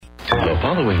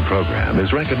following program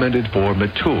is recommended for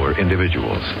mature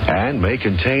individuals and may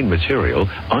contain material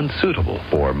unsuitable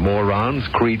for morons,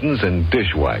 cretins, and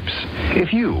dishwipes.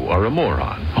 If you are a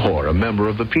moron or a member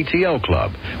of the PTL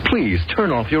Club, please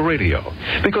turn off your radio,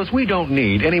 because we don't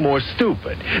need any more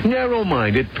stupid,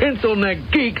 narrow-minded, pencil-neck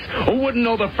geeks who wouldn't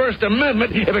know the First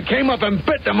Amendment if it came up and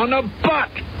bit them on the butt.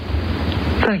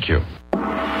 Thank you.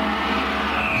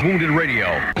 Wounded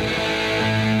Radio.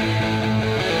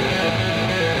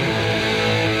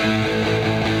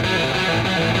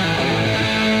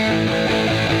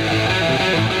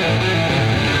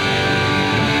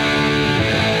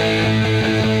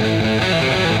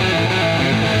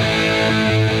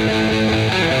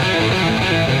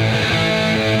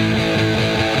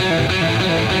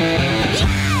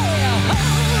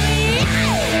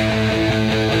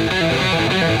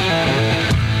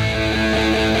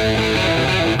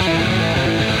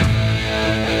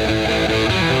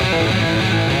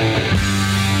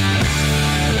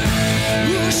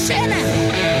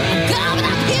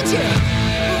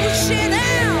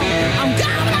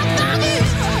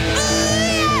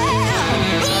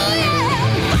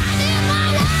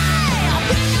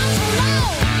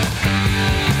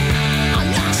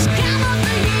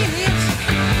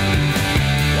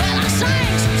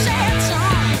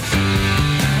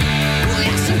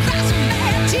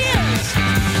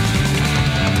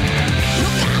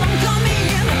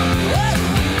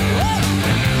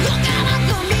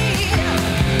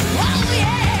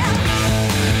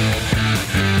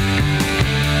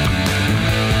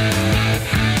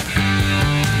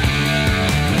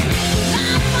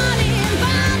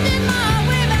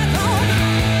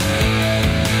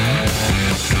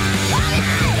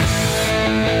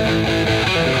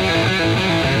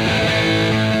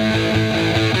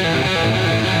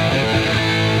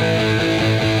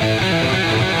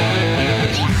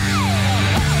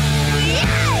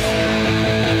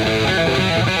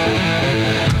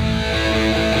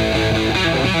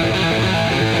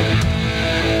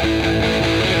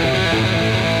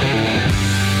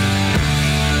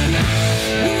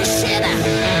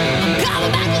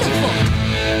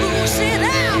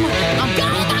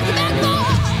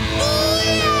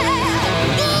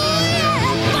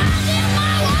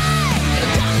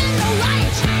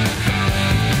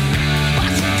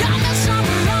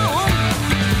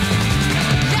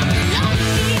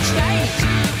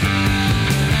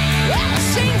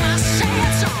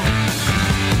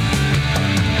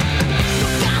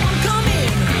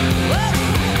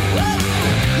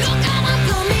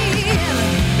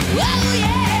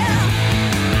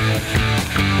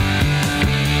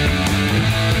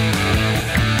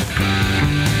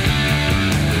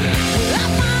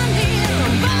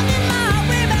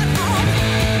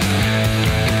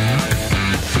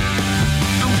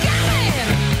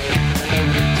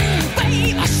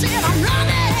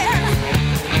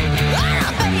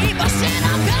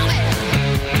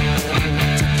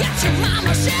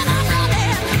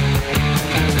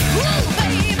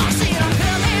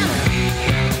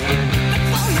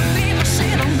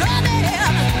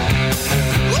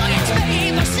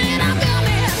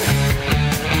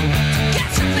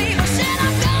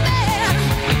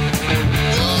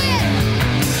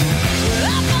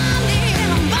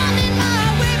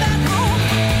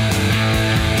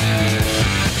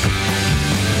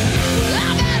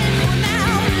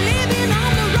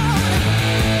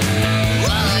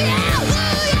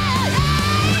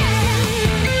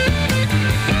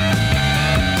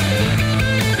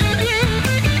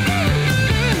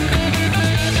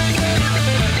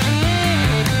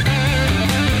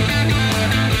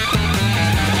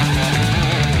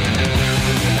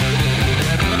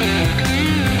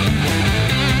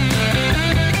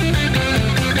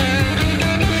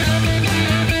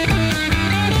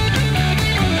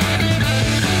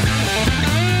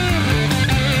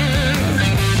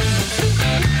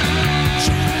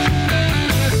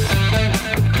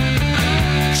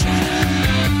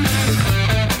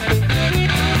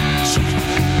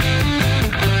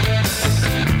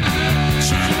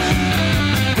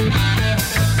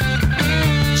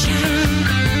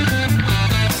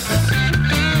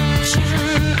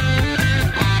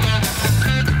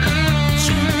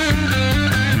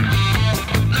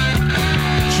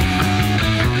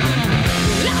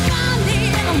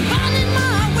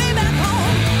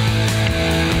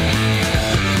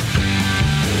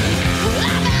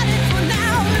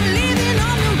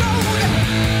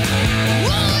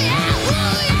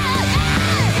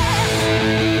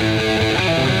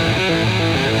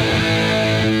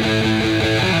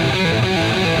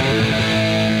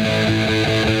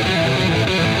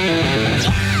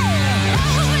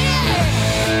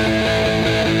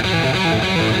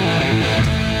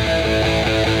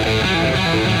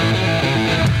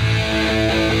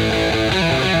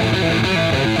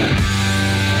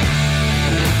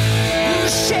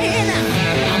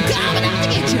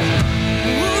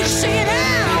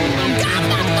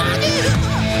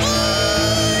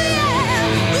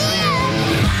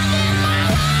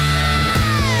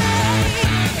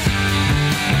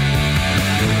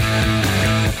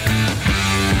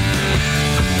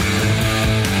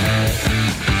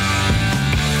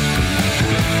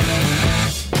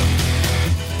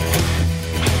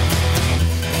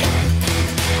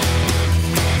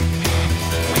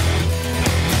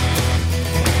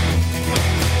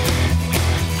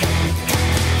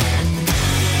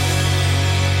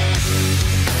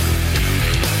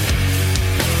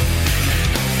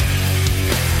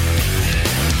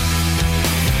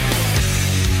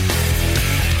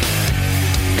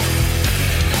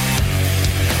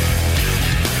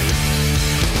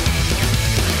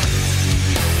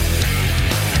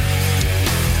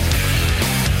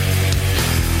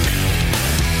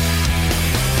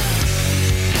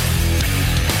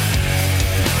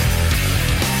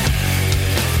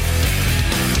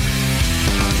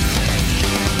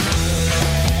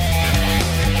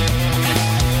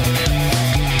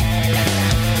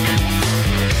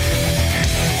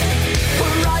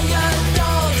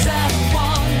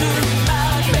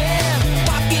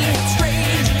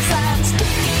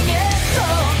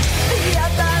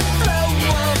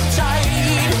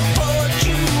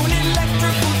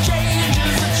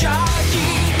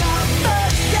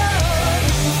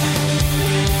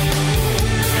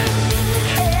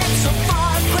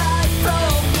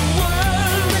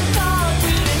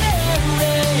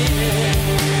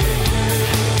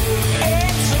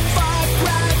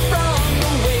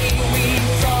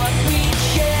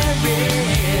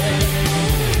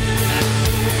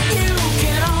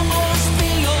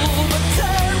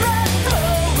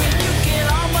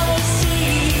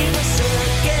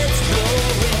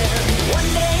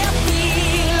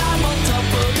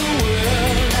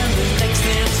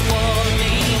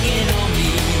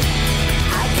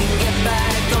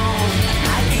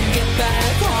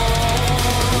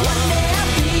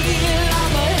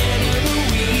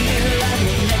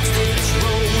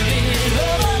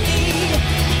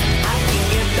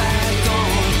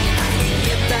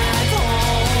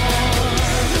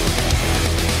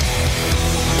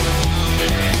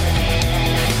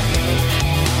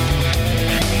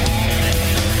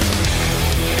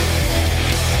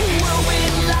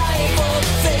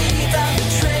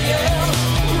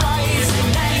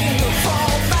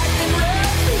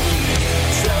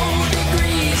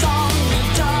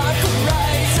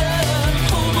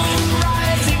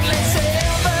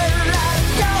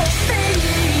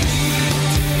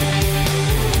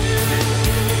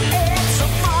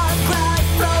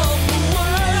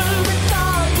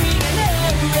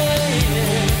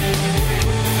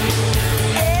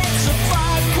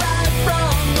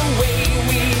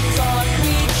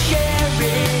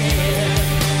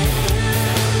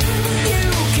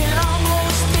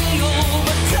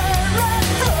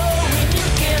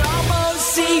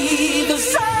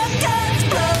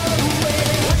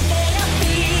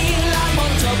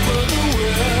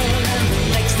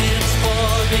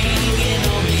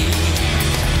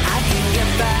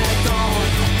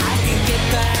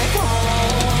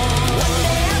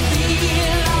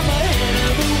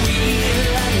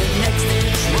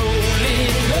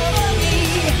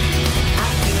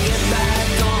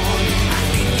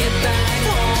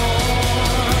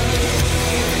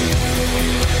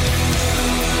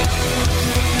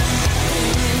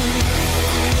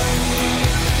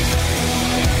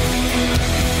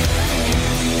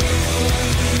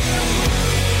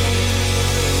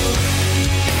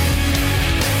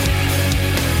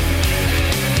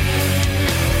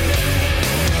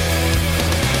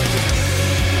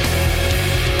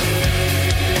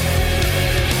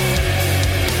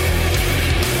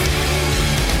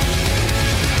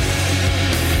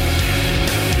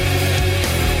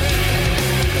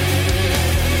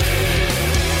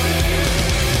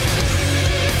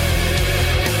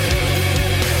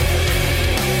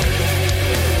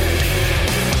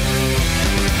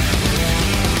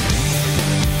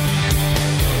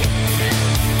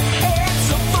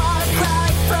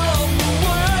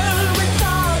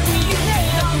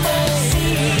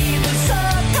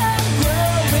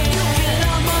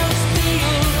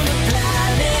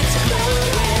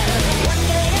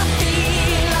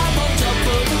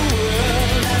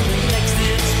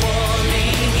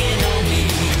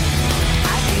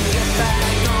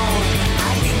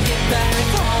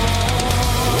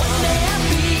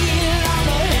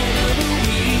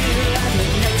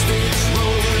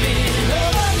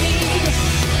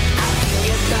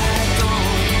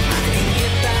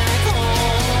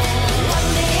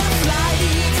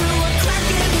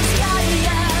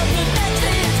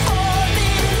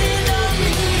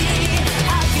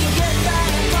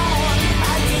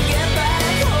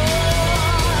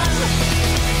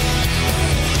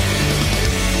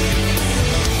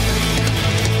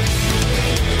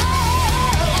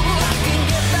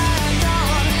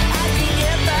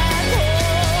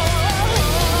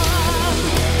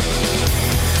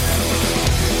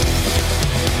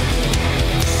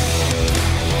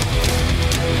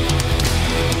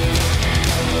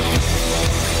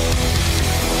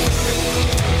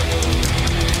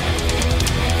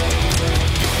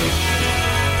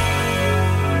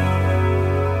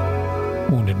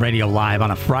 Wounded Radio Live on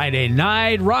a Friday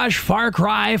night. Rush, Far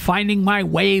Cry, Finding My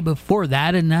Way before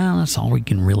that. And now that's all we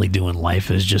can really do in life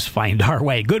is just find our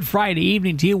way. Good Friday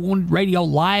evening to you. Wounded Radio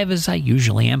Live, as I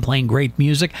usually am, playing great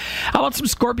music. How about some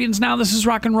Scorpions now? This is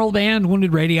Rock and Roll Band,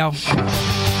 Wounded Radio.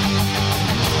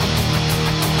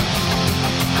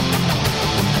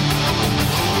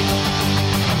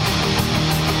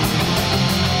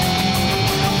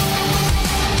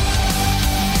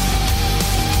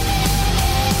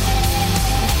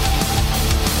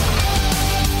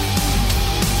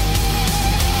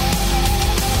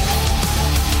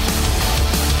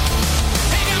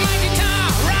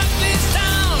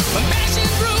 Passion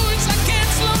brewing, so I can't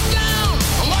slow down.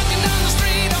 I'm walking down the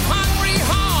street of hungry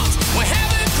hearts.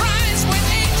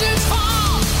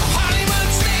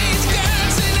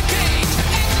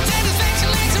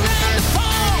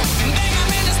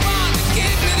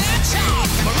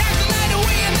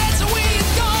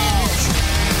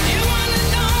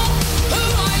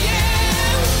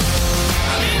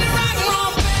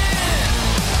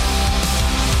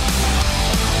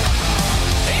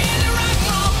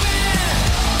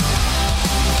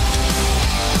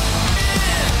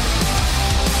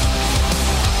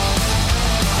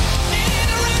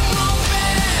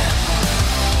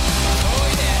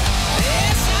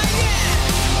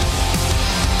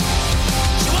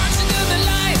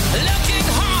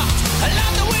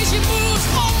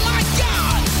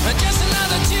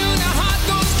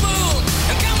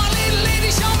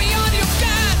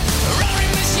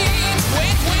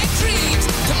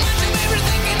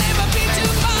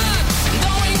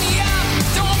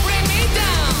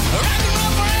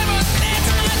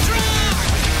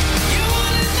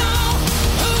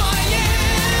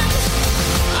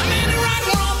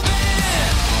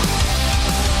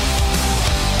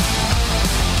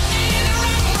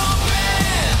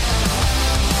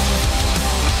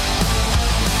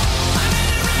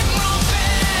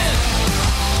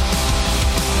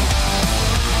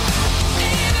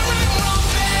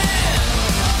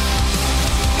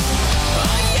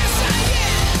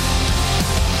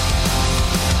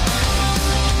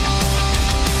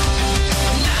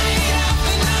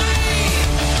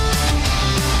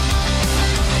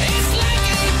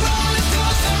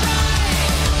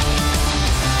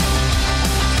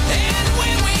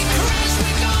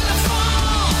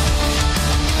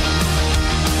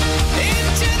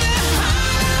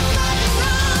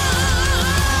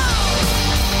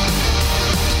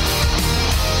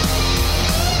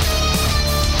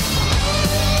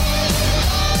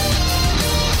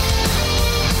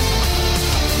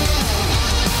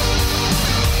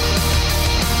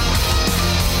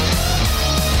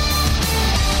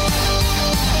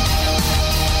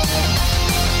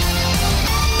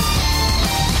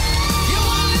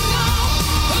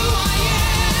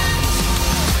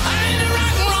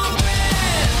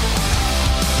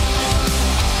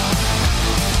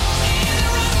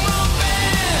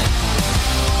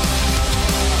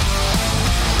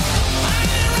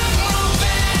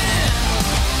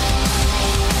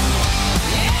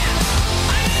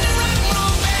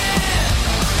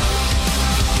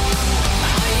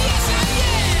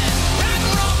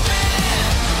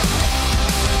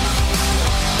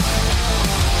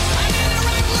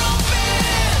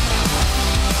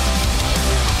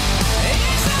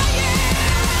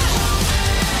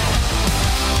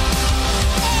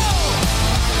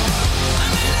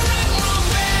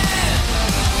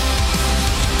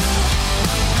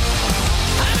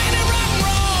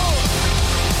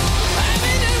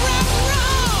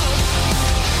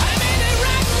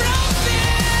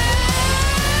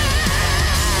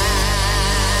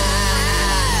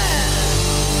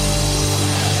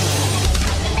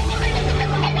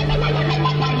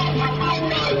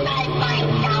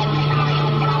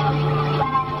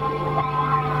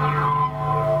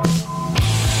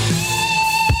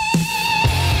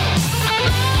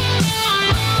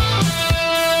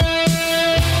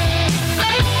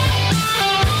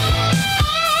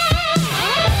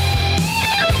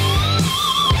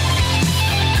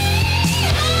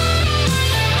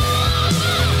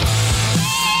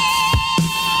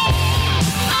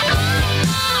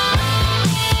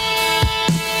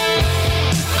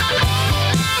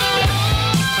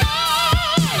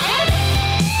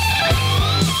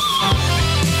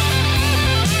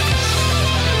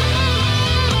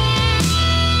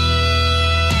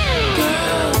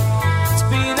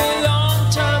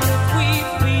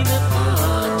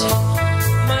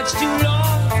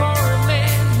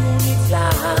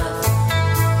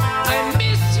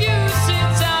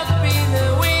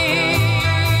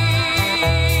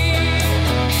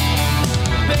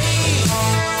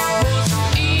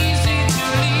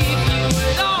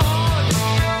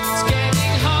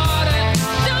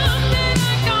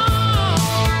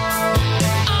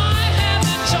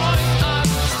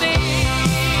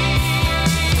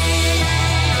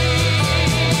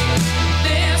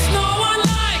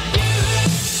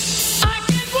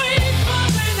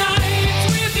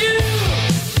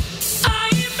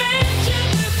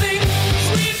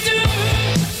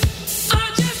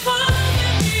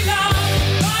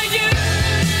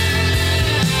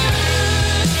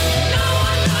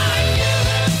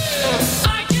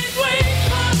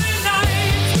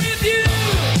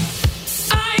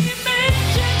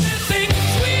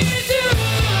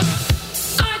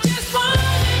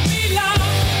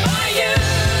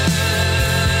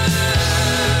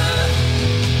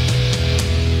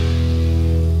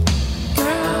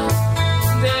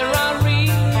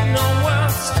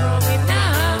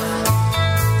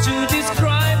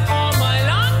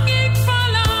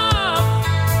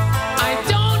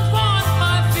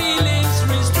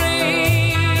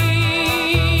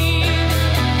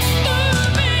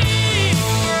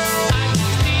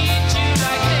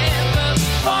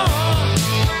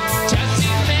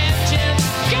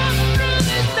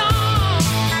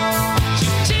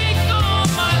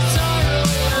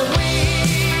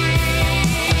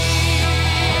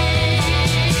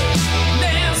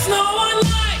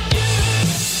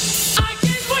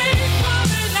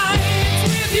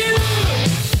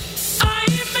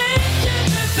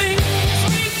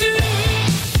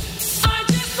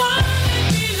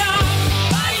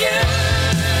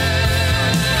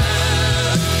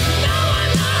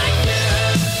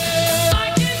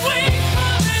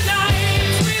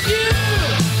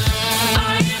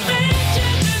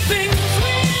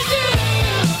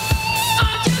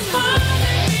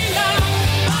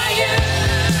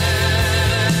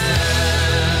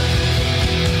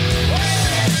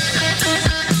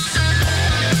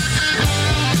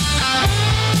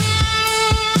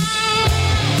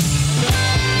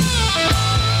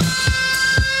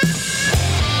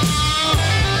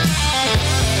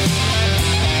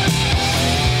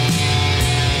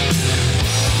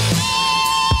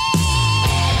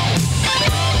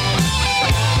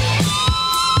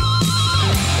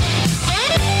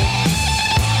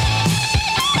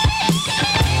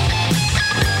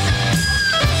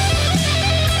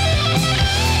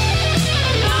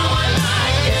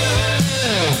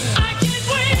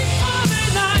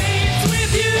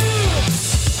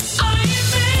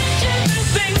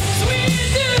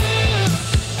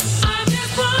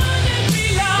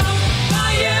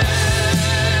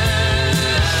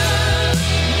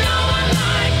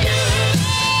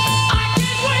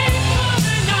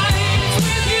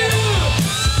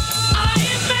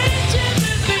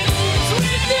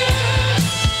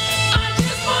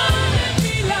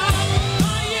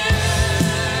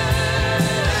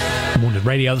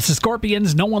 Radio. This is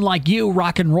Scorpions, No One Like You,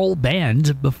 rock and roll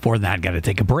band. Before that, got to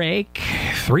take a break.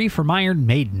 3 from Iron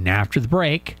Maiden after the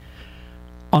break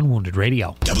on Wounded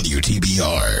Radio.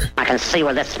 WTBR. I can see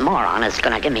where this moron is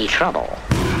going to give me trouble.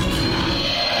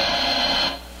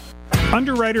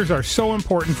 Underwriters are so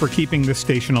important for keeping this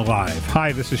station alive.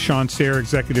 Hi, this is Sean Sayre,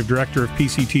 Executive Director of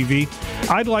PCTV.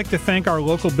 I'd like to thank our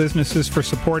local businesses for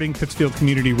supporting Pittsfield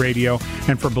Community Radio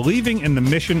and for believing in the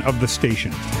mission of the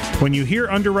station. When you hear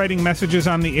underwriting messages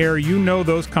on the air, you know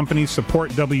those companies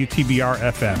support WTBR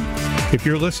FM. If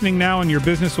you're listening now and your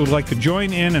business would like to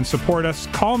join in and support us,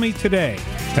 call me today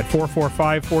at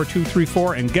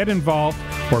 445-4234 and get involved,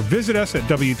 or visit us at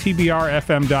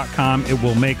WTBRFM.com. It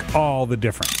will make all the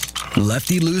difference.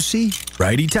 Lefty-loosey,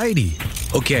 righty-tighty.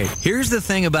 Okay, here's the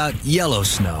thing about yellow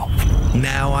snow.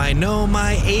 Now I know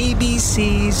my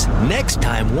ABCs. Next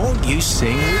time, won't you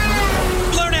sing with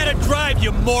me? Learn how to drive,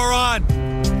 you moron!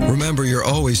 Remember, you're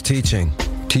always teaching.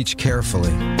 Teach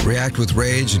carefully. React with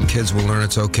rage, and kids will learn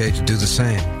it's okay to do the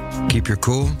same. Keep your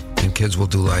cool, and kids will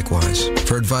do likewise.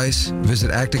 For advice,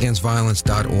 visit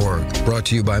actagainstviolence.org. Brought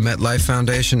to you by MetLife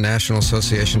Foundation, National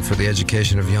Association for the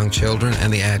Education of Young Children,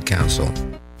 and the Ad Council.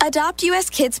 Adopt US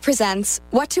Kids presents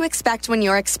What to Expect When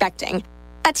You're Expecting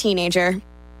a Teenager.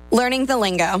 Learning the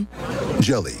lingo.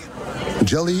 Jelly.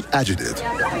 Jelly adjective.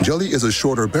 Jelly is a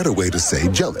shorter, better way to say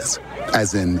jealous.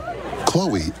 As in,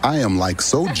 Chloe, I am like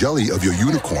so jelly of your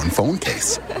unicorn phone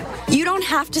case. You don't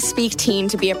have to speak teen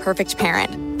to be a perfect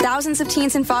parent. Thousands of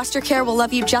teens in foster care will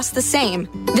love you just the same.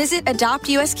 Visit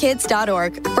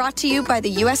adoptuskids.org. Brought to you by the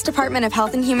U.S. Department of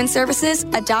Health and Human Services,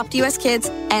 Adopt US Kids,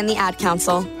 and the Ad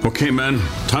Council. Okay, men,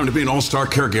 time to be an all-star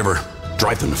caregiver.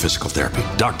 Drive them to physical therapy,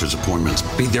 doctor's appointments,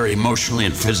 be there emotionally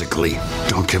and physically.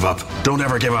 Don't give up. Don't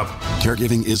ever give up.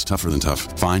 Caregiving is tougher than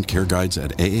tough. Find care guides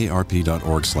at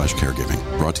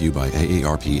aarp.org/caregiving. Brought to you by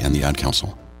AARP and the Ad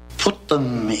Council. Put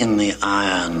them in the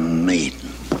Iron Maiden.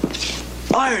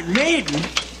 Iron Maiden?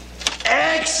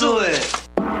 Excellent!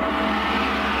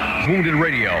 Wounded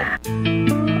Radio.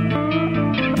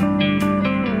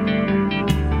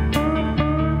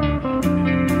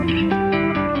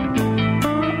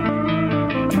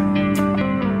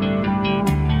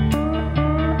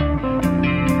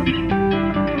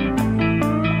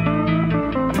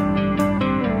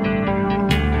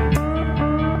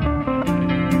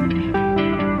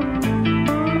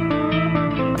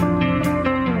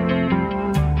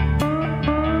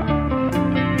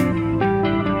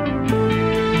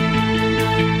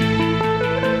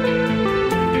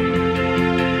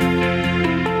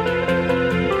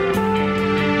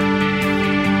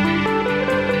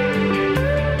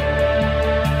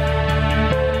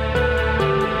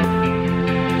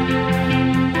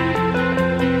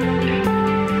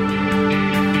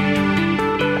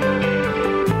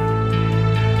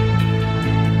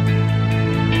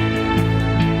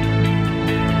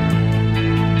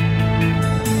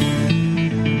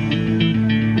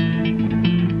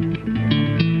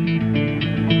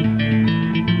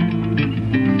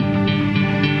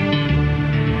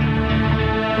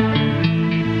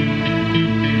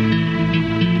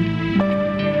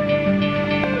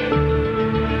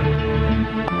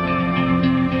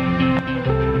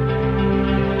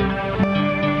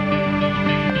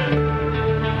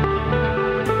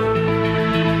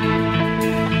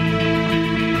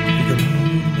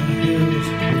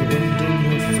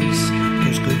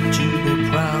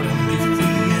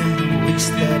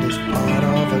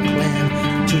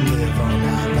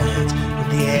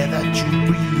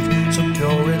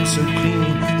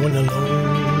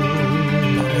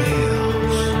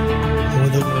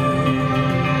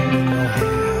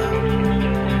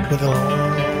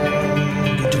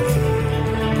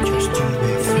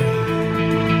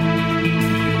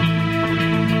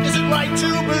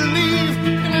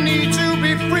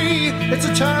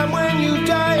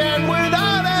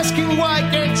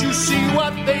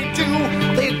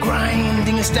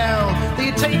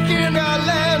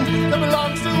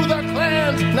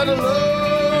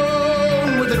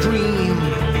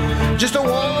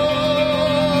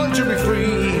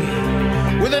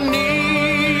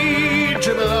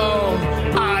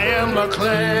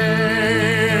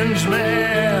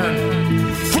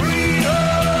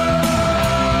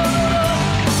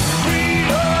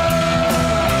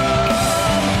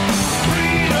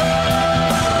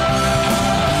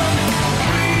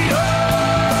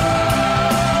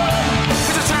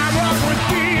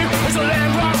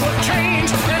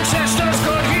 Ancestors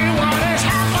could hear what is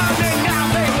happening now.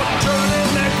 They were turning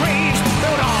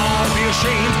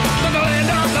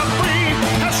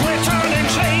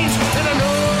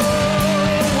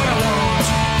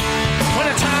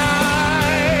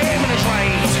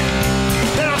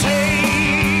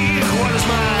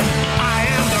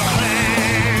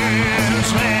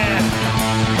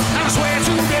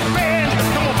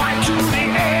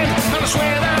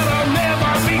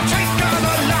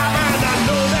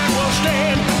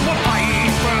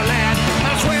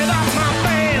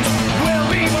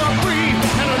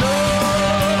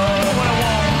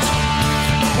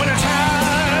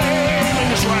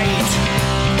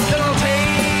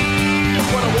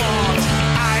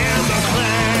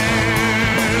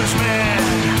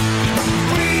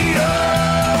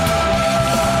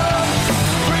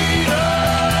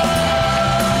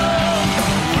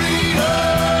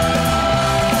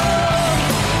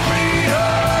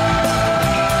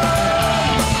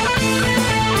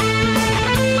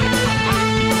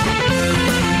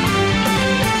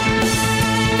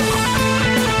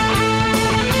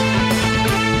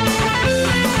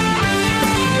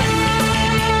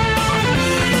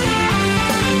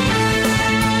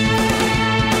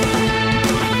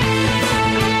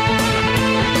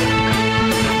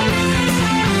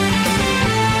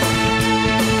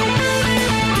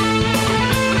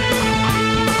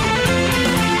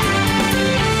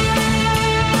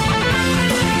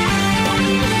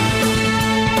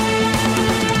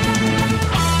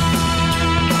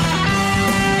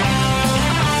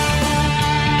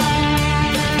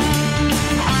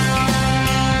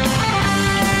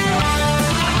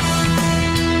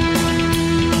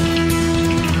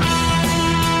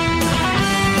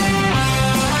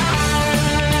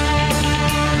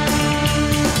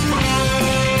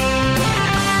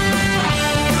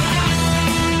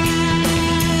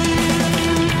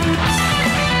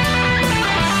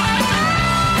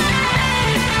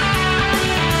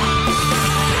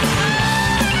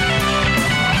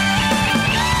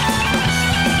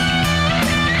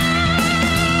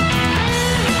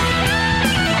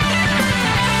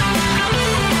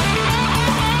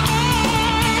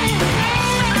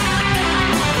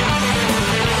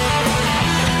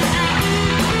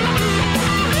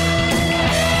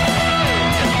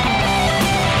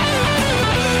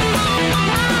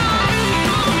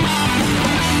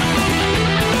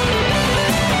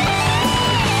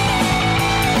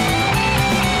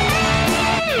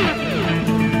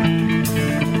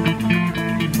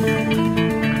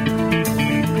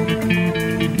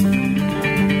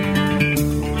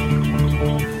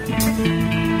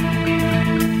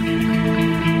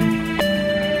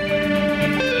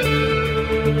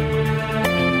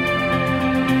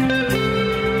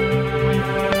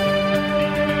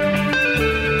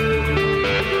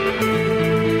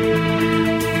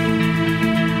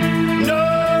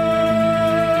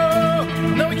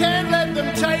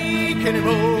take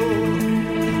anymore.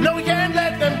 No, we can't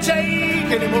let them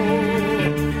take anymore.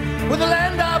 We're the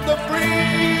land of the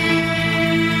free.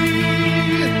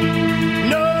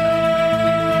 No,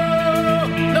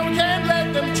 no, we can't let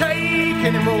them take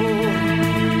anymore.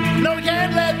 No, we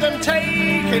can't let them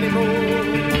take anymore.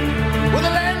 We're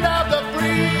the land of the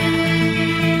free.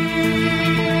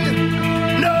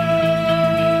 No,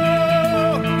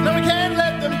 no, we can't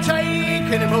let them take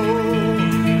anymore.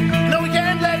 No, we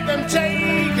can't let them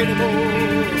take anymore.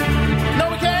 No,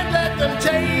 we can't let them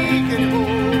take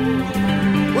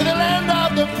anymore. We're the land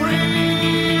of the free.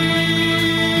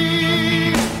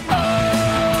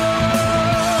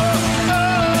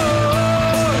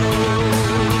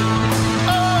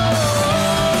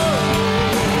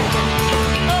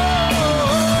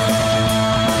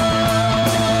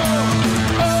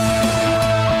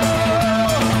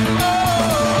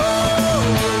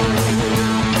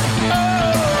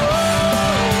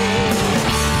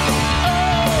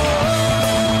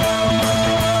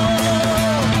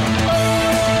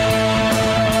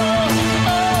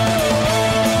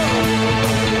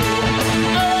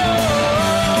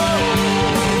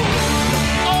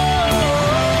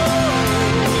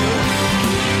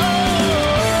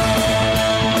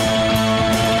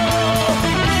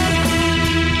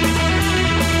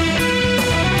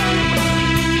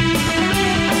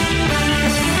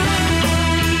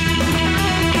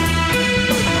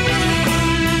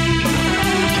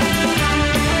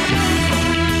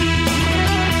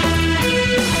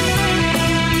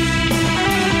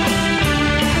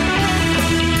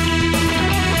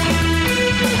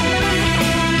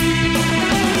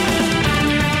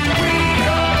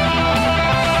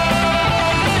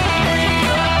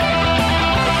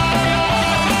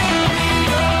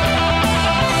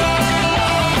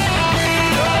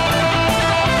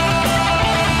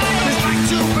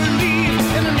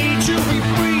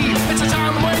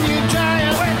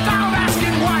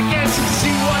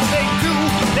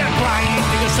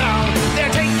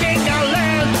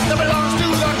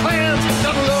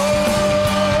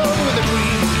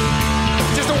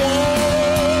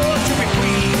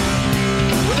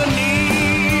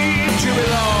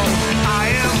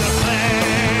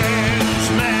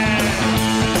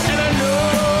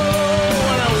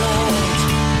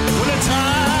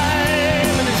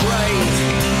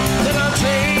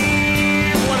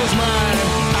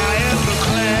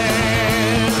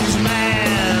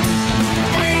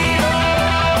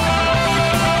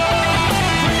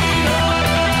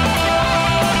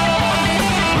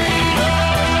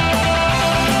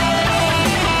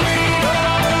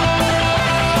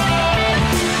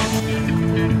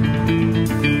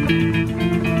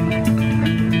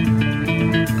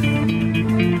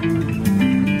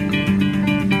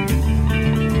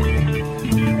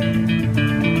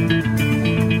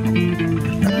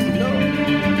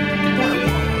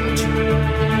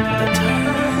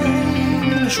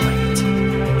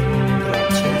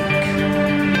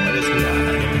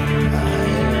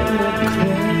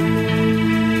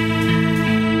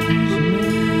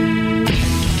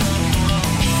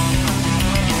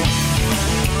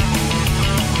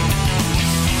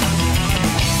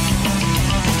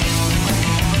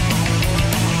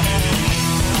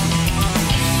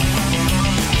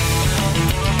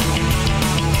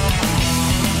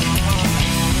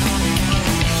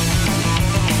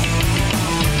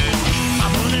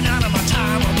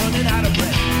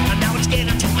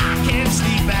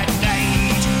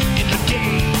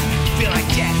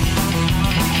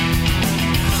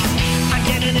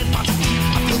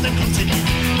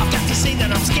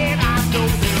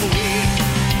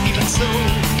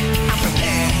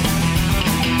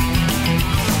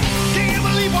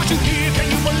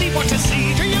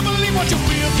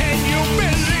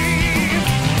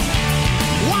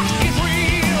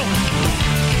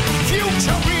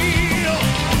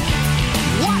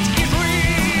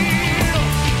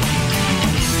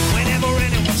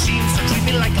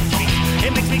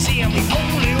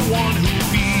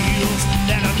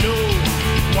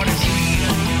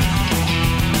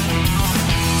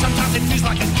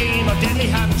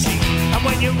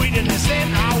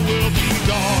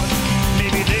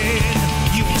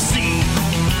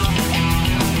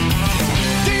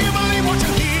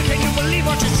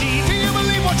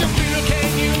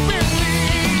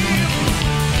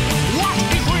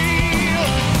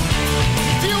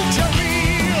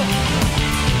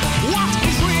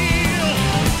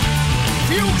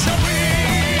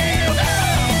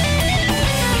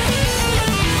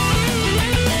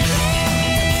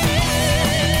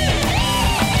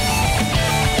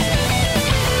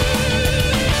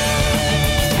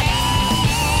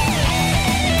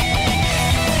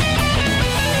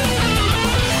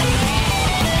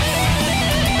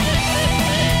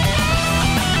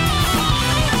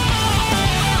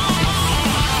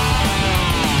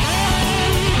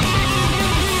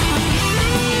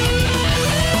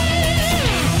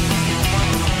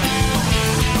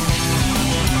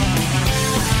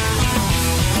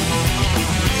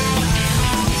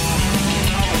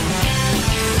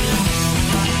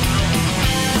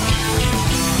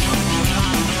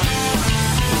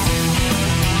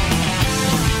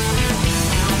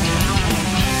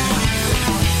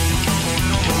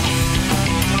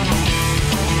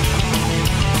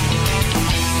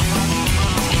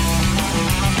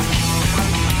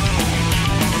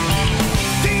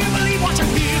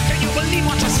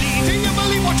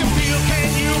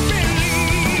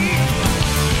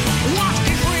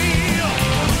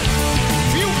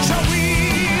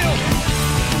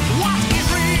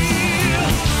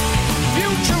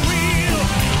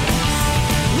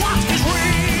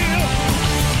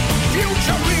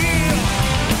 Future real.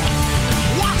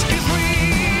 What is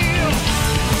real?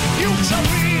 Future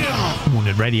real.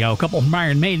 Wounded Radio, a couple from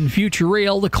Iron Maiden, Future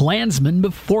Real, The Klansman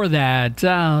before that.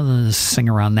 The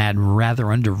singer on that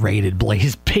rather underrated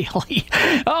Blaze Bailey.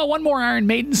 Oh, one more Iron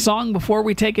Maiden song before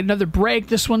we take another break.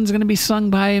 This one's going to be sung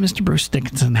by Mr. Bruce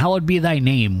Dickinson. Hallowed be thy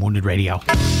name, Wounded Radio.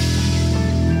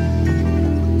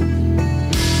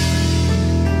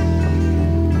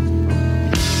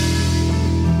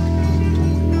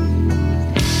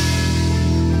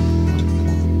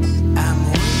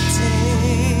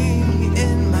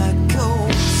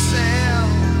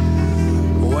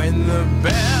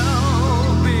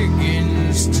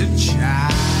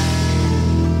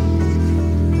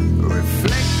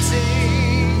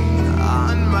 Reflecting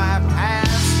on my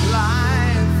past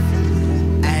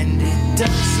life, and it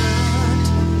doesn't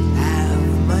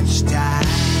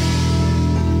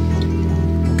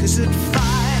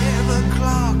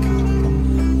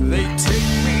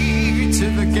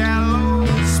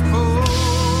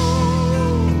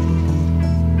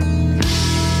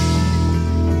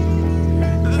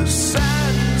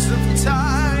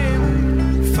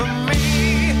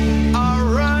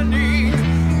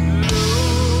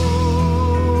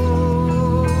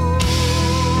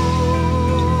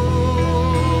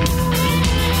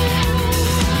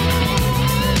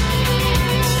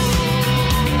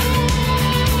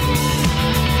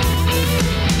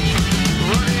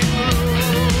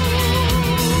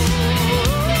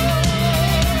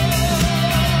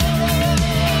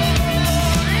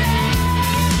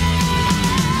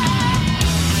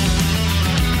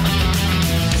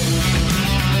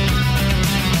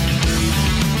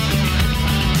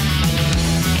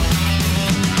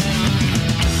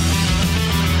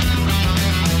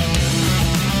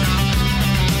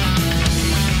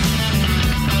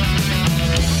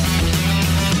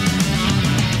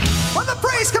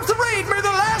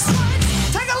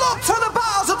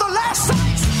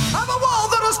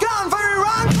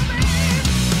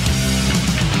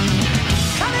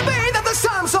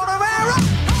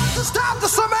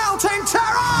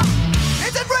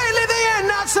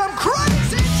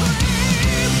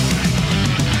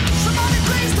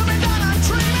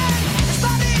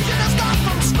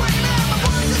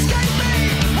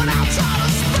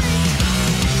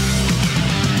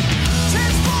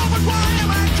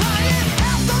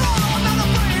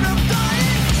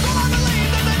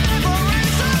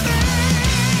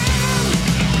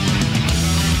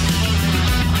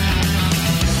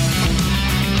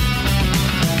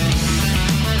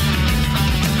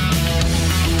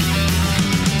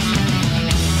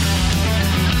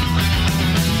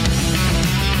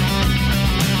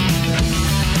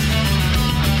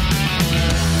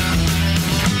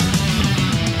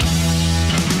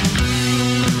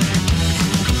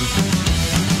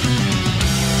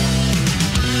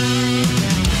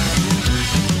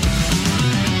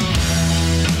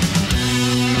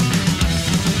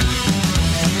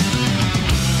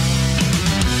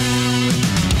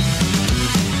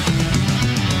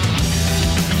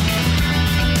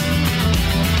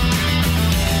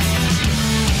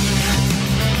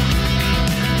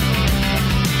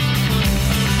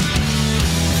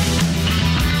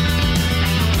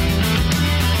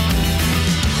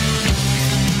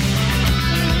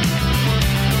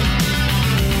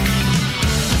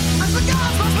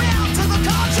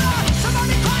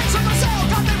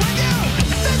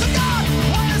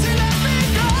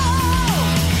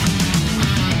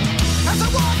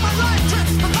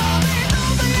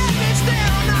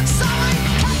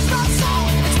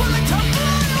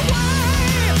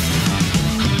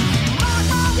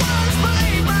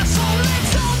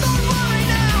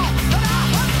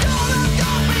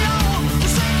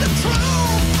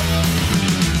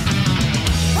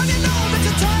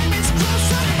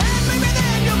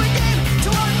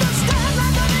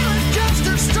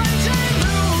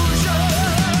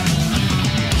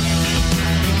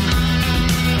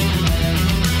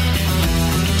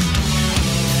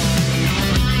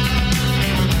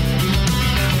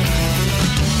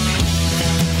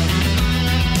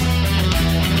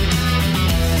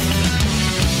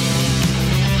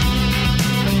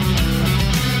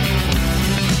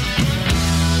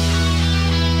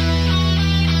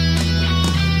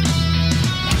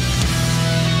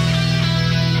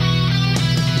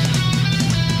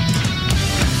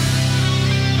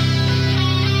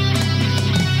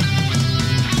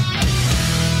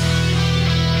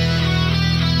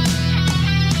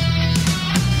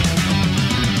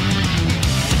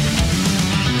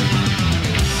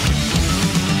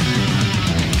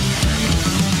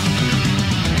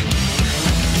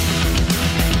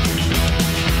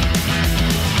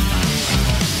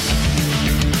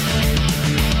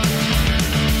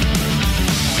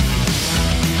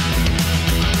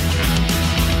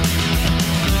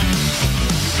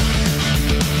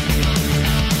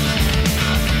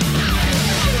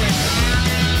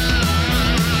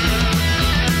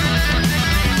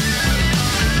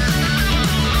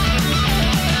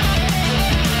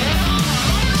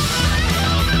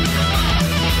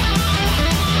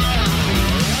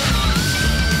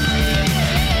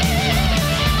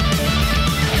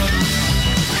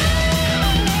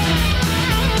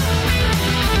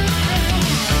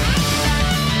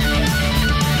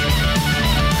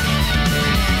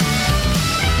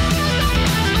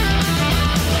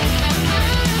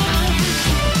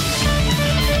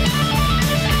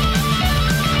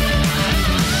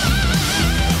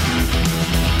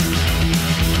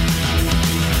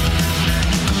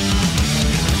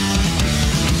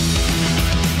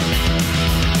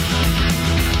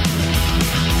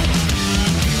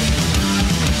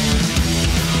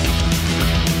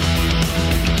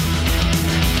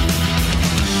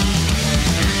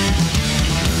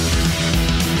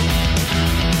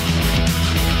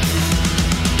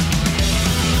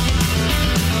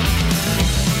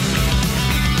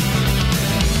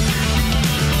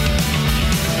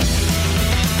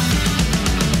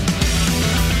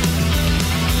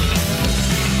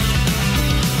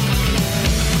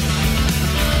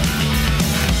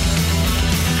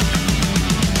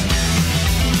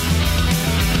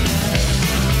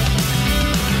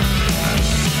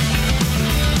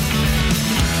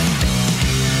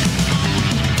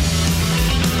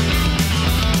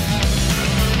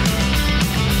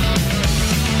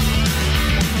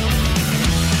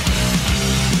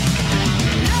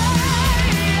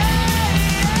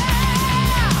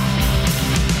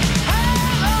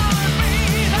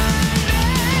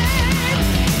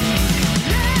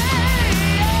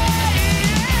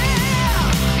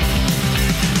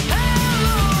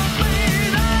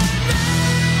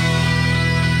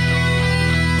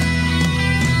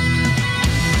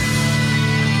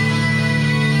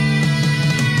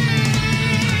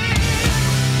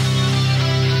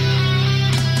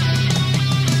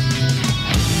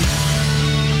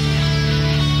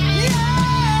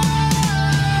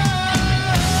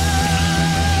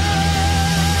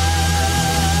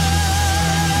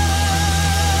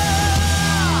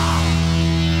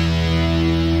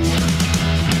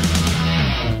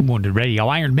Wounded Radio,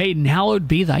 Iron Maiden, hallowed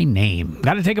be thy name.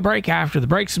 Got to take a break. After the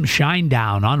break, some Shine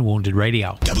Down on Wounded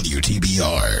Radio.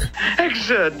 WTBR.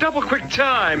 Exit, double quick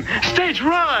time, stage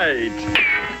right.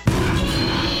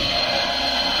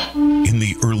 In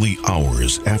the early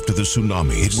hours after the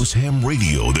tsunami, it was ham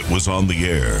radio that was on the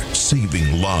air,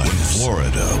 saving lives. When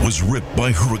Florida was ripped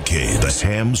by hurricanes, the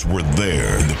hams were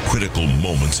there. In the critical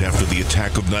moments after the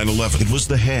attack of 9/11, it was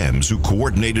the hams who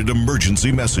coordinated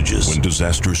emergency messages. When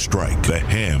disasters strike, the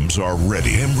hams are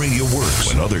ready. Ham radio works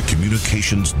when other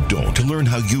communications don't. To learn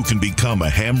how you can become a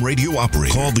ham radio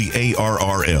operator, call the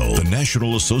ARRL, the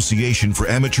National Association for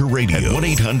Amateur Radio, at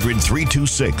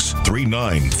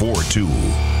 1-800-326-3942.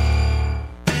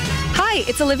 Hi,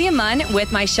 it's Olivia Munn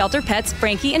with my shelter pets,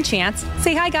 Frankie and Chance.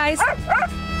 Say hi, guys.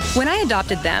 When I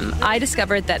adopted them, I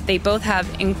discovered that they both have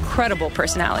incredible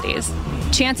personalities.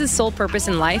 Chance's sole purpose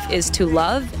in life is to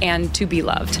love and to be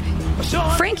loved.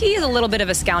 Frankie is a little bit of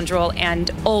a scoundrel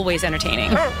and always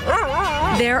entertaining.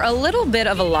 They're a little bit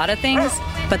of a lot of things,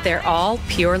 but they're all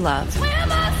pure love.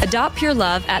 Adopt pure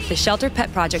love at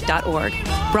theshelterpetproject.org.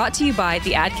 Brought to you by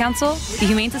the Ad Council, the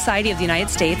Humane Society of the United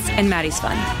States, and Maddie's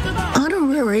Fund.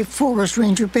 Honorary Forest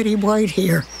Ranger Betty White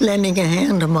here, lending a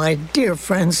hand to my dear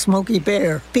friend Smokey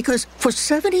Bear, because for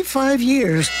 75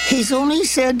 years, he's only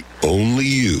said, Only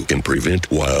you can prevent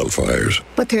wildfires.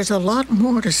 But there's a lot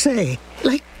more to say.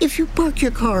 Like, if you park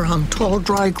your car on tall,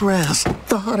 dry grass,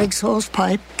 the hot exhaust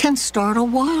pipe can start a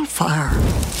wildfire.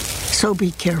 So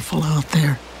be careful out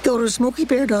there. Go to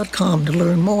SmokeyBear.com to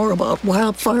learn more about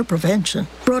wildfire prevention.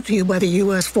 Brought to you by the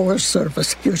U.S. Forest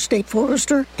Service, your state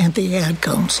forester, and the Ad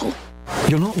Council.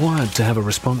 You're not wired to have a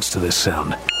response to this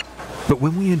sound. But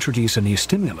when we introduce a new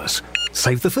stimulus,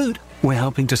 Save the Food, we're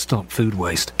helping to stop food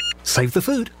waste. Save the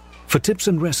Food. For tips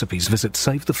and recipes, visit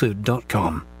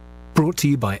SaveTheFood.com. Brought to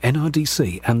you by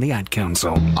NRDC and the Ad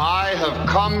Council. I have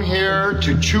come here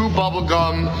to chew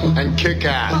bubblegum and kick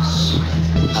ass.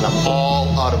 And I'm all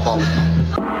out of bubblegum.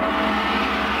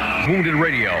 Wounded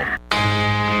Radio.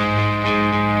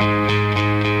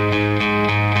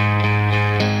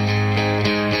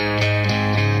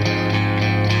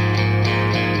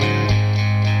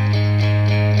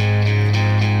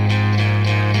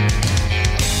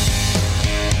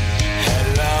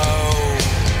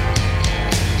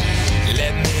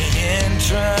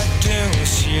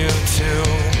 Introduce you to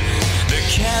the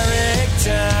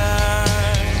characters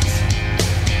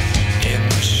in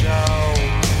the show.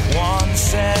 One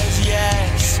says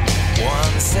yes,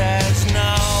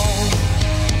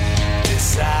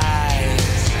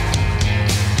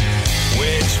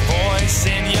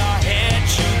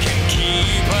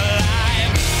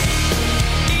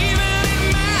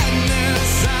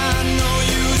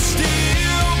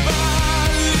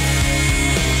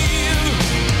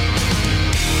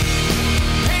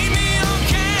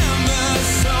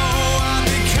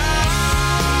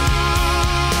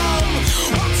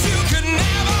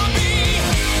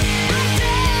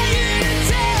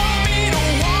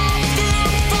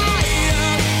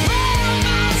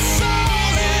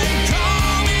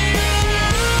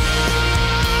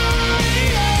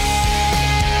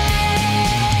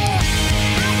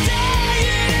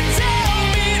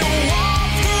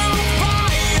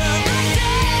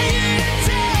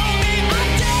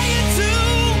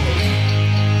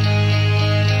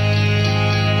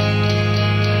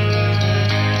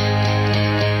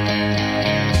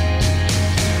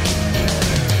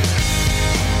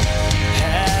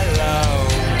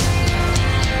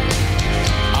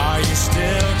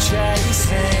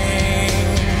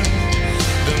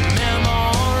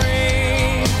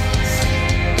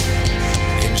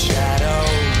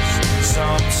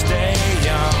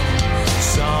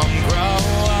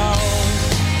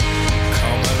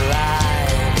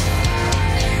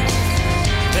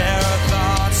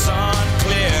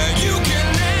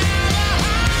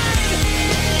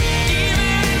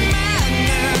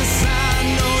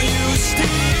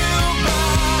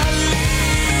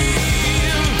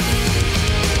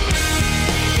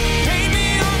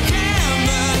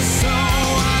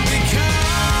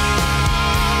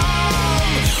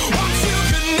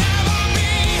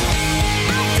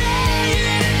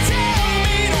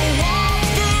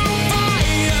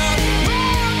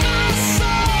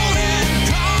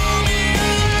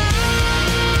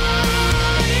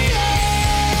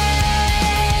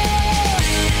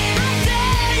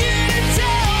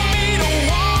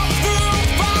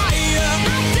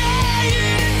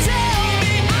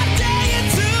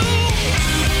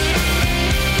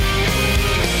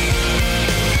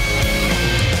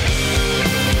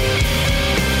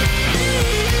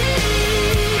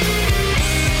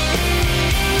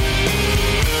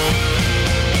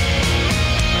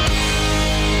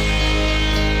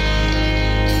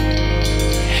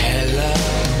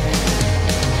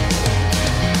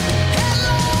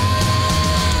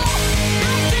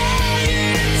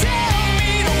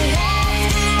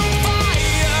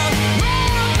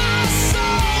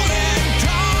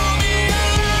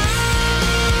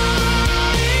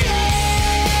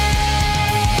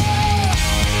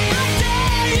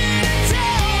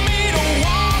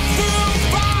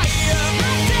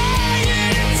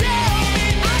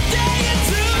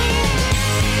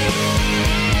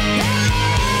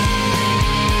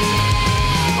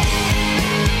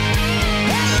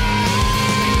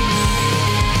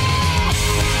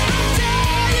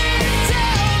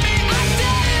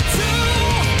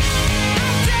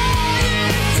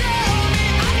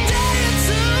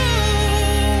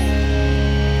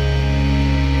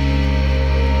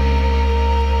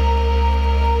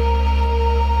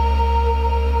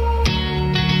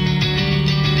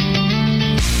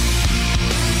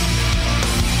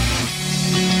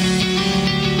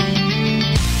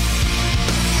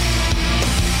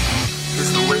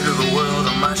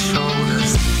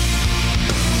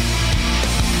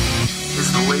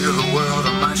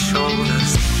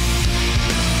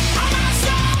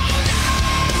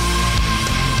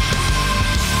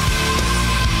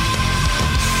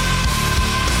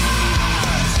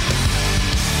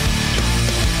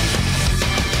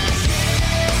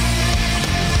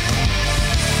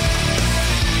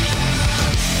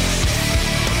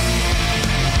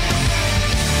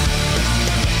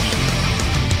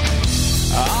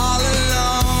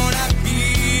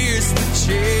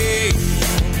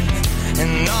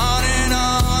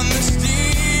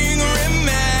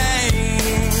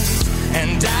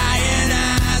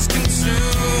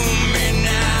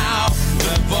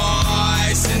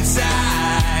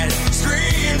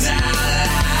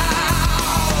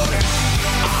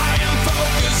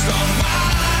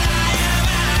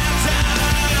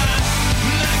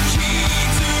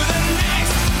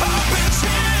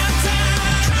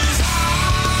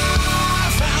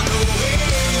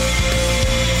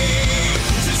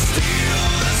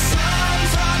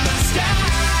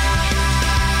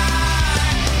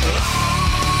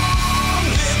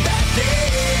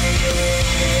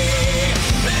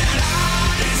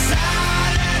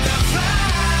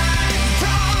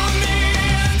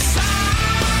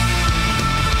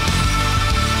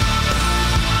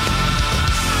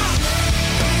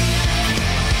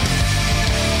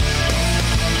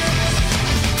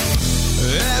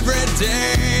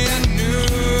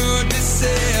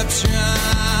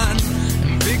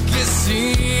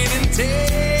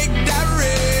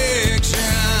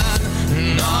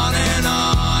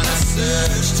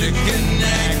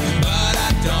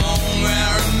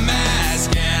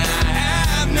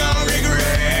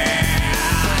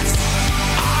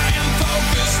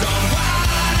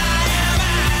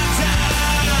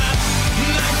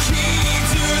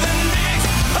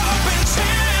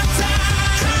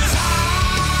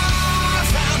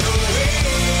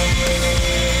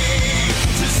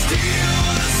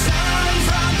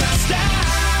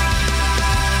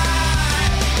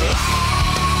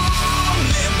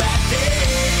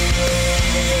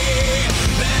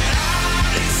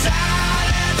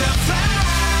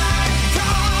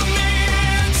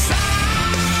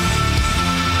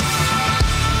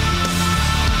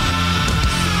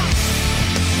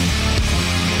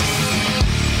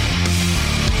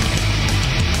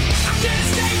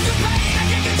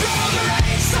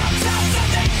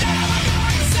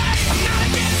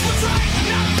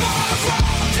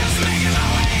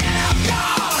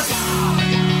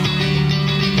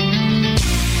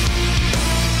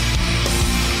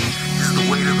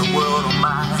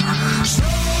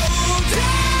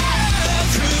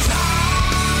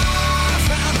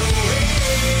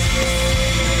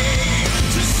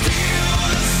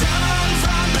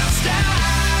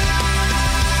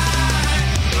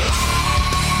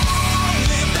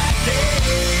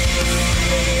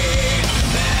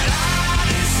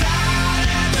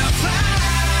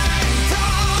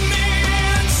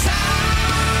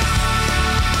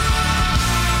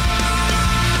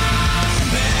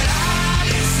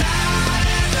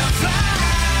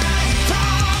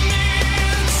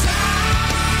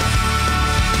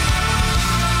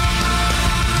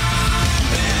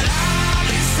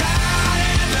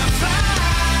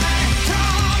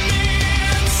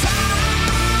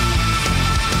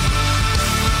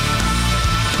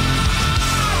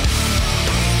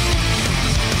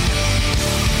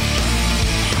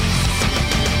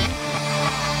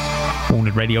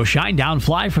 Wounded Radio, Shine Down,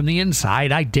 Fly from the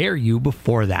Inside, I Dare You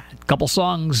before that. Couple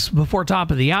songs before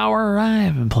top of the hour. I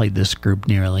haven't played this group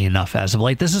nearly enough as of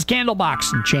late. This is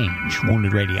Candlebox and Change,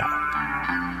 Wounded Radio.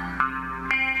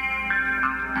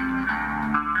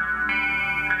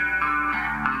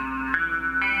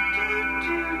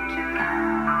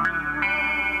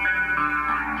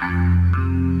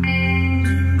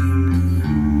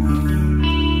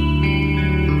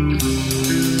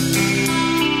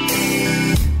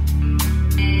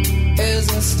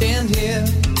 Stand here,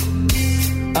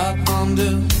 I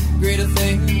ponder greater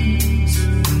things.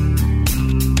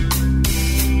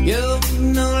 You're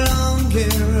no longer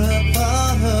a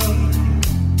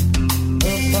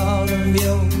part of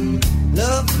your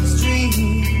love's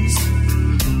dreams.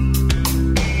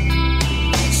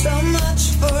 So much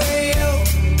for you,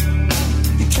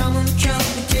 your common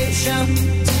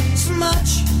complications. So much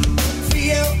for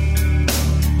you,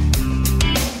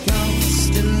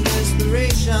 constant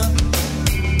desperation.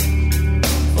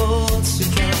 What's to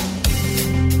come?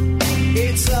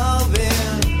 It's all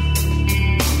been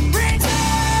returned.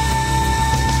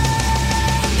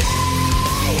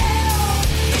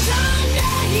 It's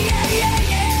under, yeah.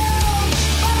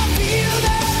 But I feel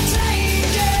the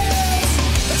changes.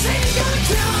 The change gonna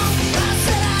come. I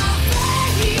said I'll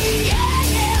play,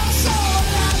 yeah. So I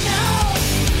know,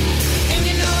 and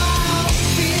you know I'll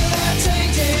feel the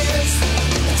changes.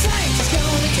 The change is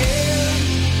gonna kill.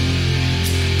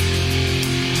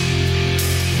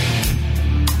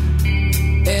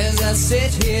 As I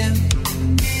sit here,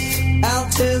 I'll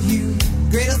tell you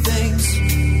greater things.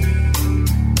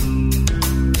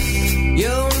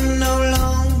 You're no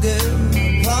longer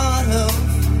a part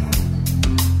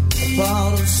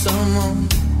of someone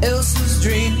else's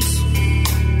dreams.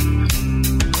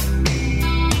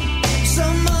 So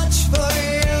much for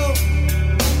you,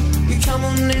 you come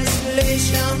on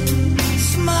installation.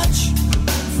 So much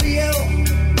for you,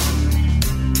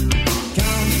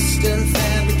 constant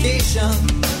fabrication.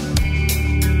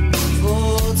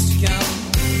 What's to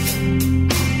come?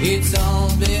 It's all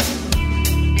been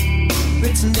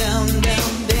written down. I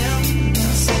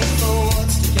said for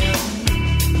what's to come,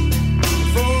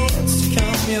 for what's to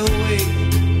come your way.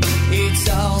 It's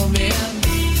all been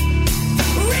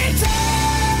written.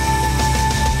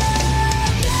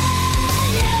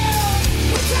 Yeah.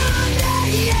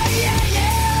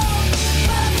 But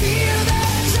I feel the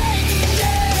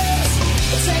changes.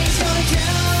 The change gonna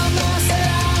come. I said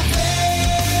I'll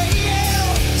pay you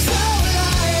so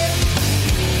alive.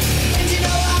 And you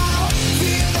know I'll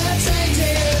feel the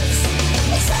changes.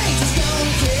 The change is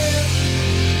gonna kill.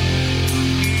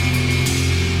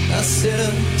 I said a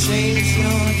change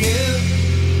gonna kill.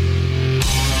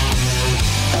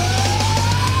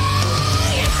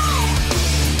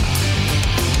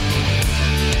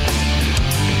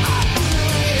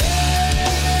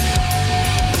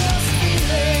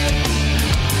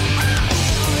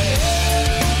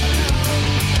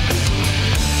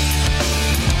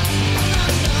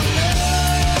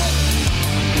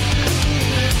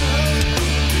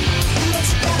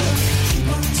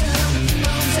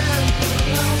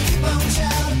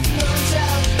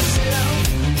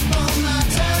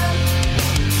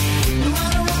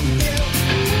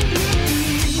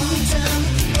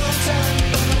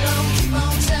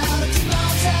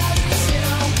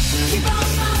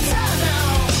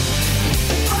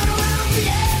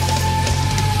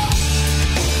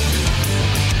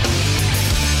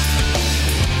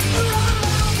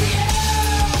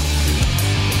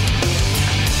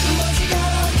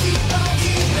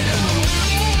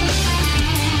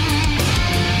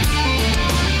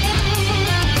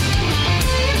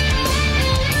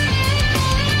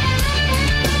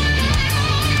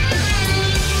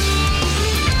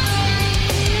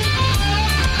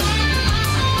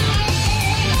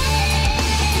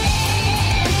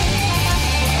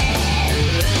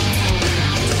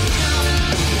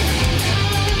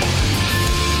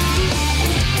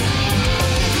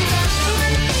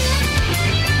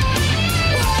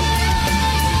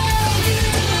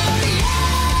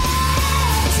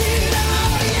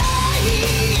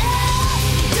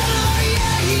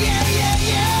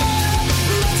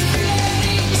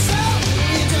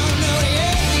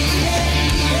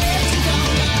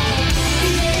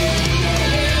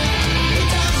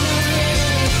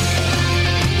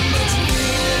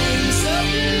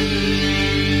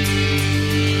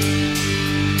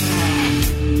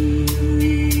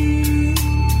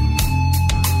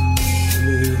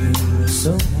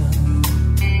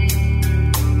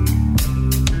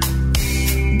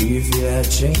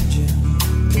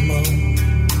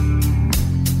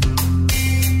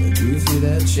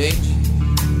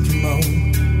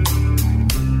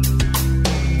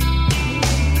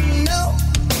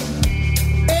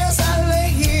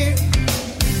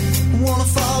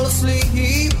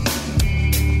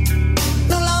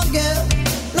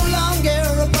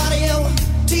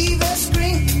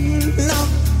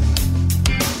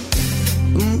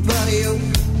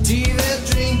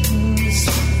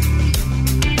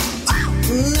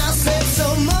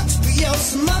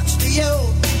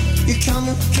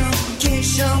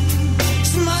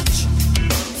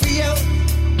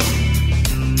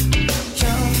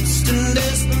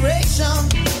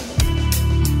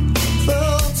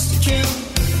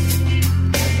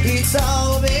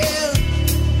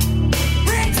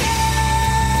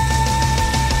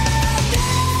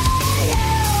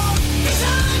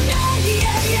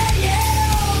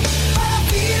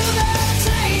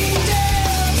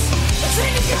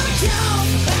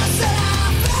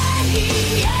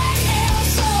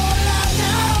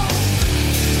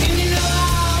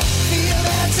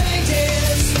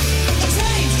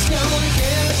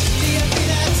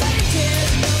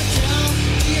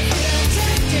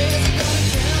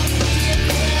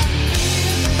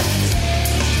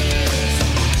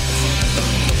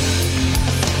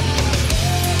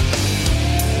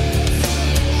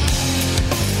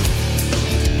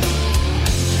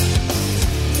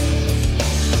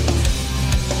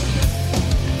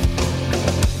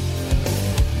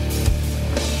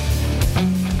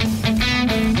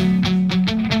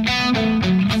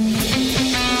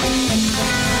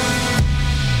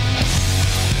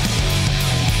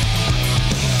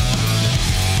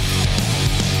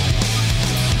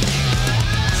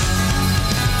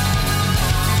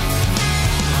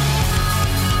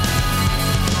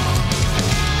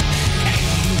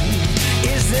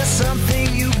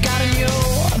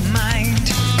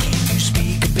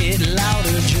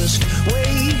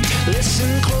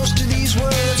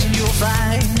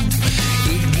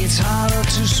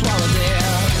 to swallow their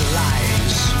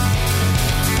lies.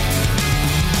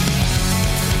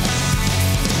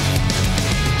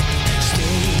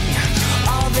 Stay.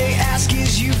 All they ask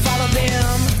is you follow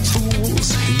them.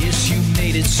 Fools. Yes, you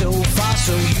made it so far,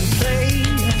 so you play.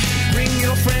 Bring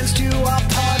your friends to our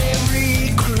party,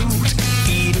 recruit.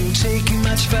 It'll take you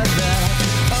much further.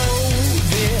 Oh,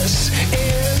 this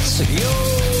is your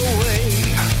way.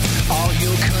 All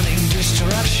your cunning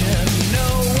destruction.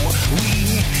 No,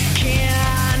 we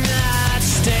cannot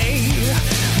stay.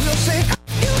 We'll say,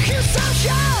 you can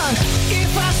sunshine.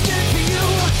 If I stood for you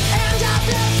and I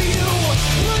bled for you,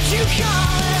 would you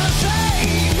come and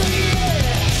save me?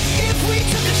 If we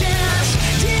took a chance,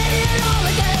 did it all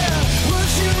again,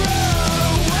 would you run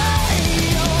away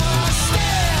or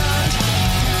stand?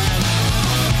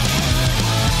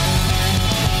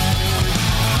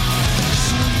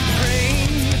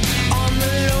 Supreme on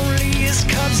the loneliest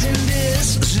cubs in this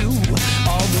zoo.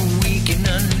 All the weak and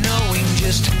unknowing,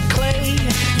 just clay.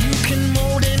 You can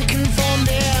mold and conform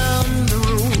them the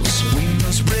rules. We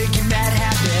must break your bad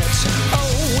habits.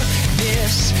 Oh,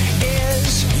 this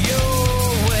is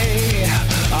your way.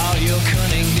 All your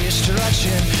cunning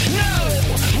destruction. No,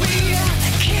 we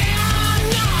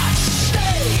cannot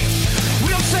stay.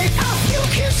 We'll say, oh, you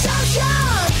can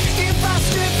sunshine. If I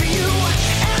stood for you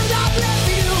and I bled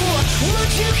for you,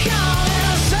 would you come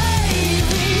and save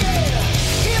me?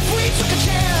 Yeah. If we took a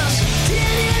chance, did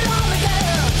it all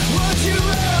again, would you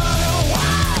run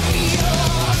away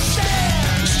or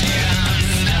stand? Stand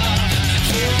up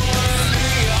for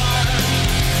the art.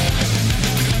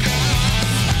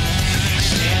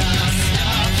 Stand up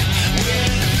with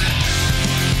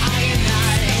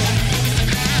I.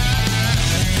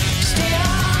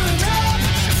 Stand up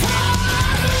for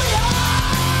the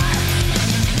art.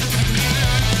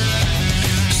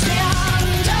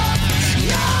 Stand up,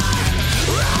 you're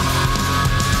right.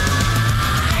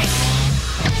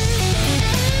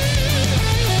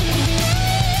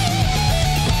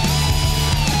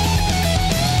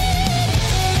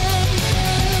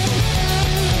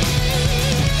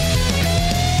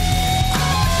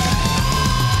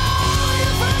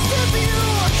 If I stood for you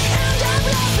and I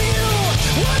bled for you,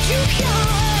 would you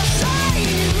come and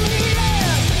save me? Yeah.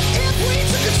 If we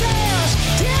took a chance,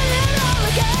 did it all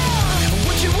again,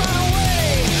 would you run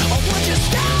away or would you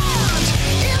stand?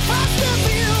 If I stood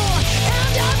for you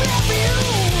and I bled for you,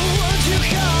 would you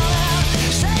come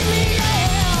and save me?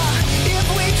 Yeah. If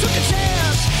we took a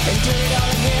chance and did it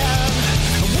all again,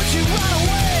 would you run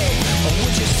away or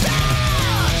would you stand?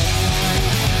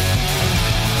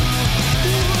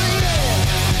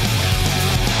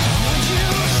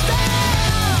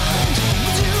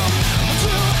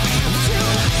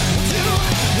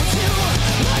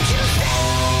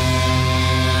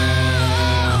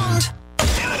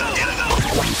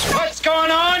 What's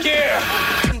going on here?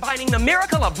 Combining the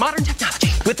miracle of modern technology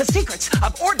with the secrets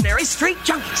of ordinary street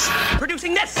junkies.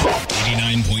 Producing this.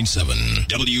 89.7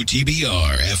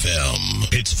 WTBR FM,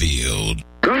 Pittsfield.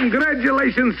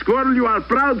 Congratulations, Squirrel. You are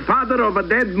proud father of a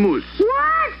dead moose.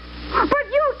 What? But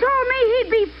you told me he'd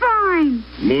be fine.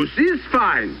 Moose is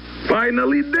fine.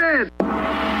 Finally dead.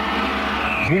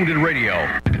 Wounded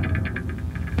Radio.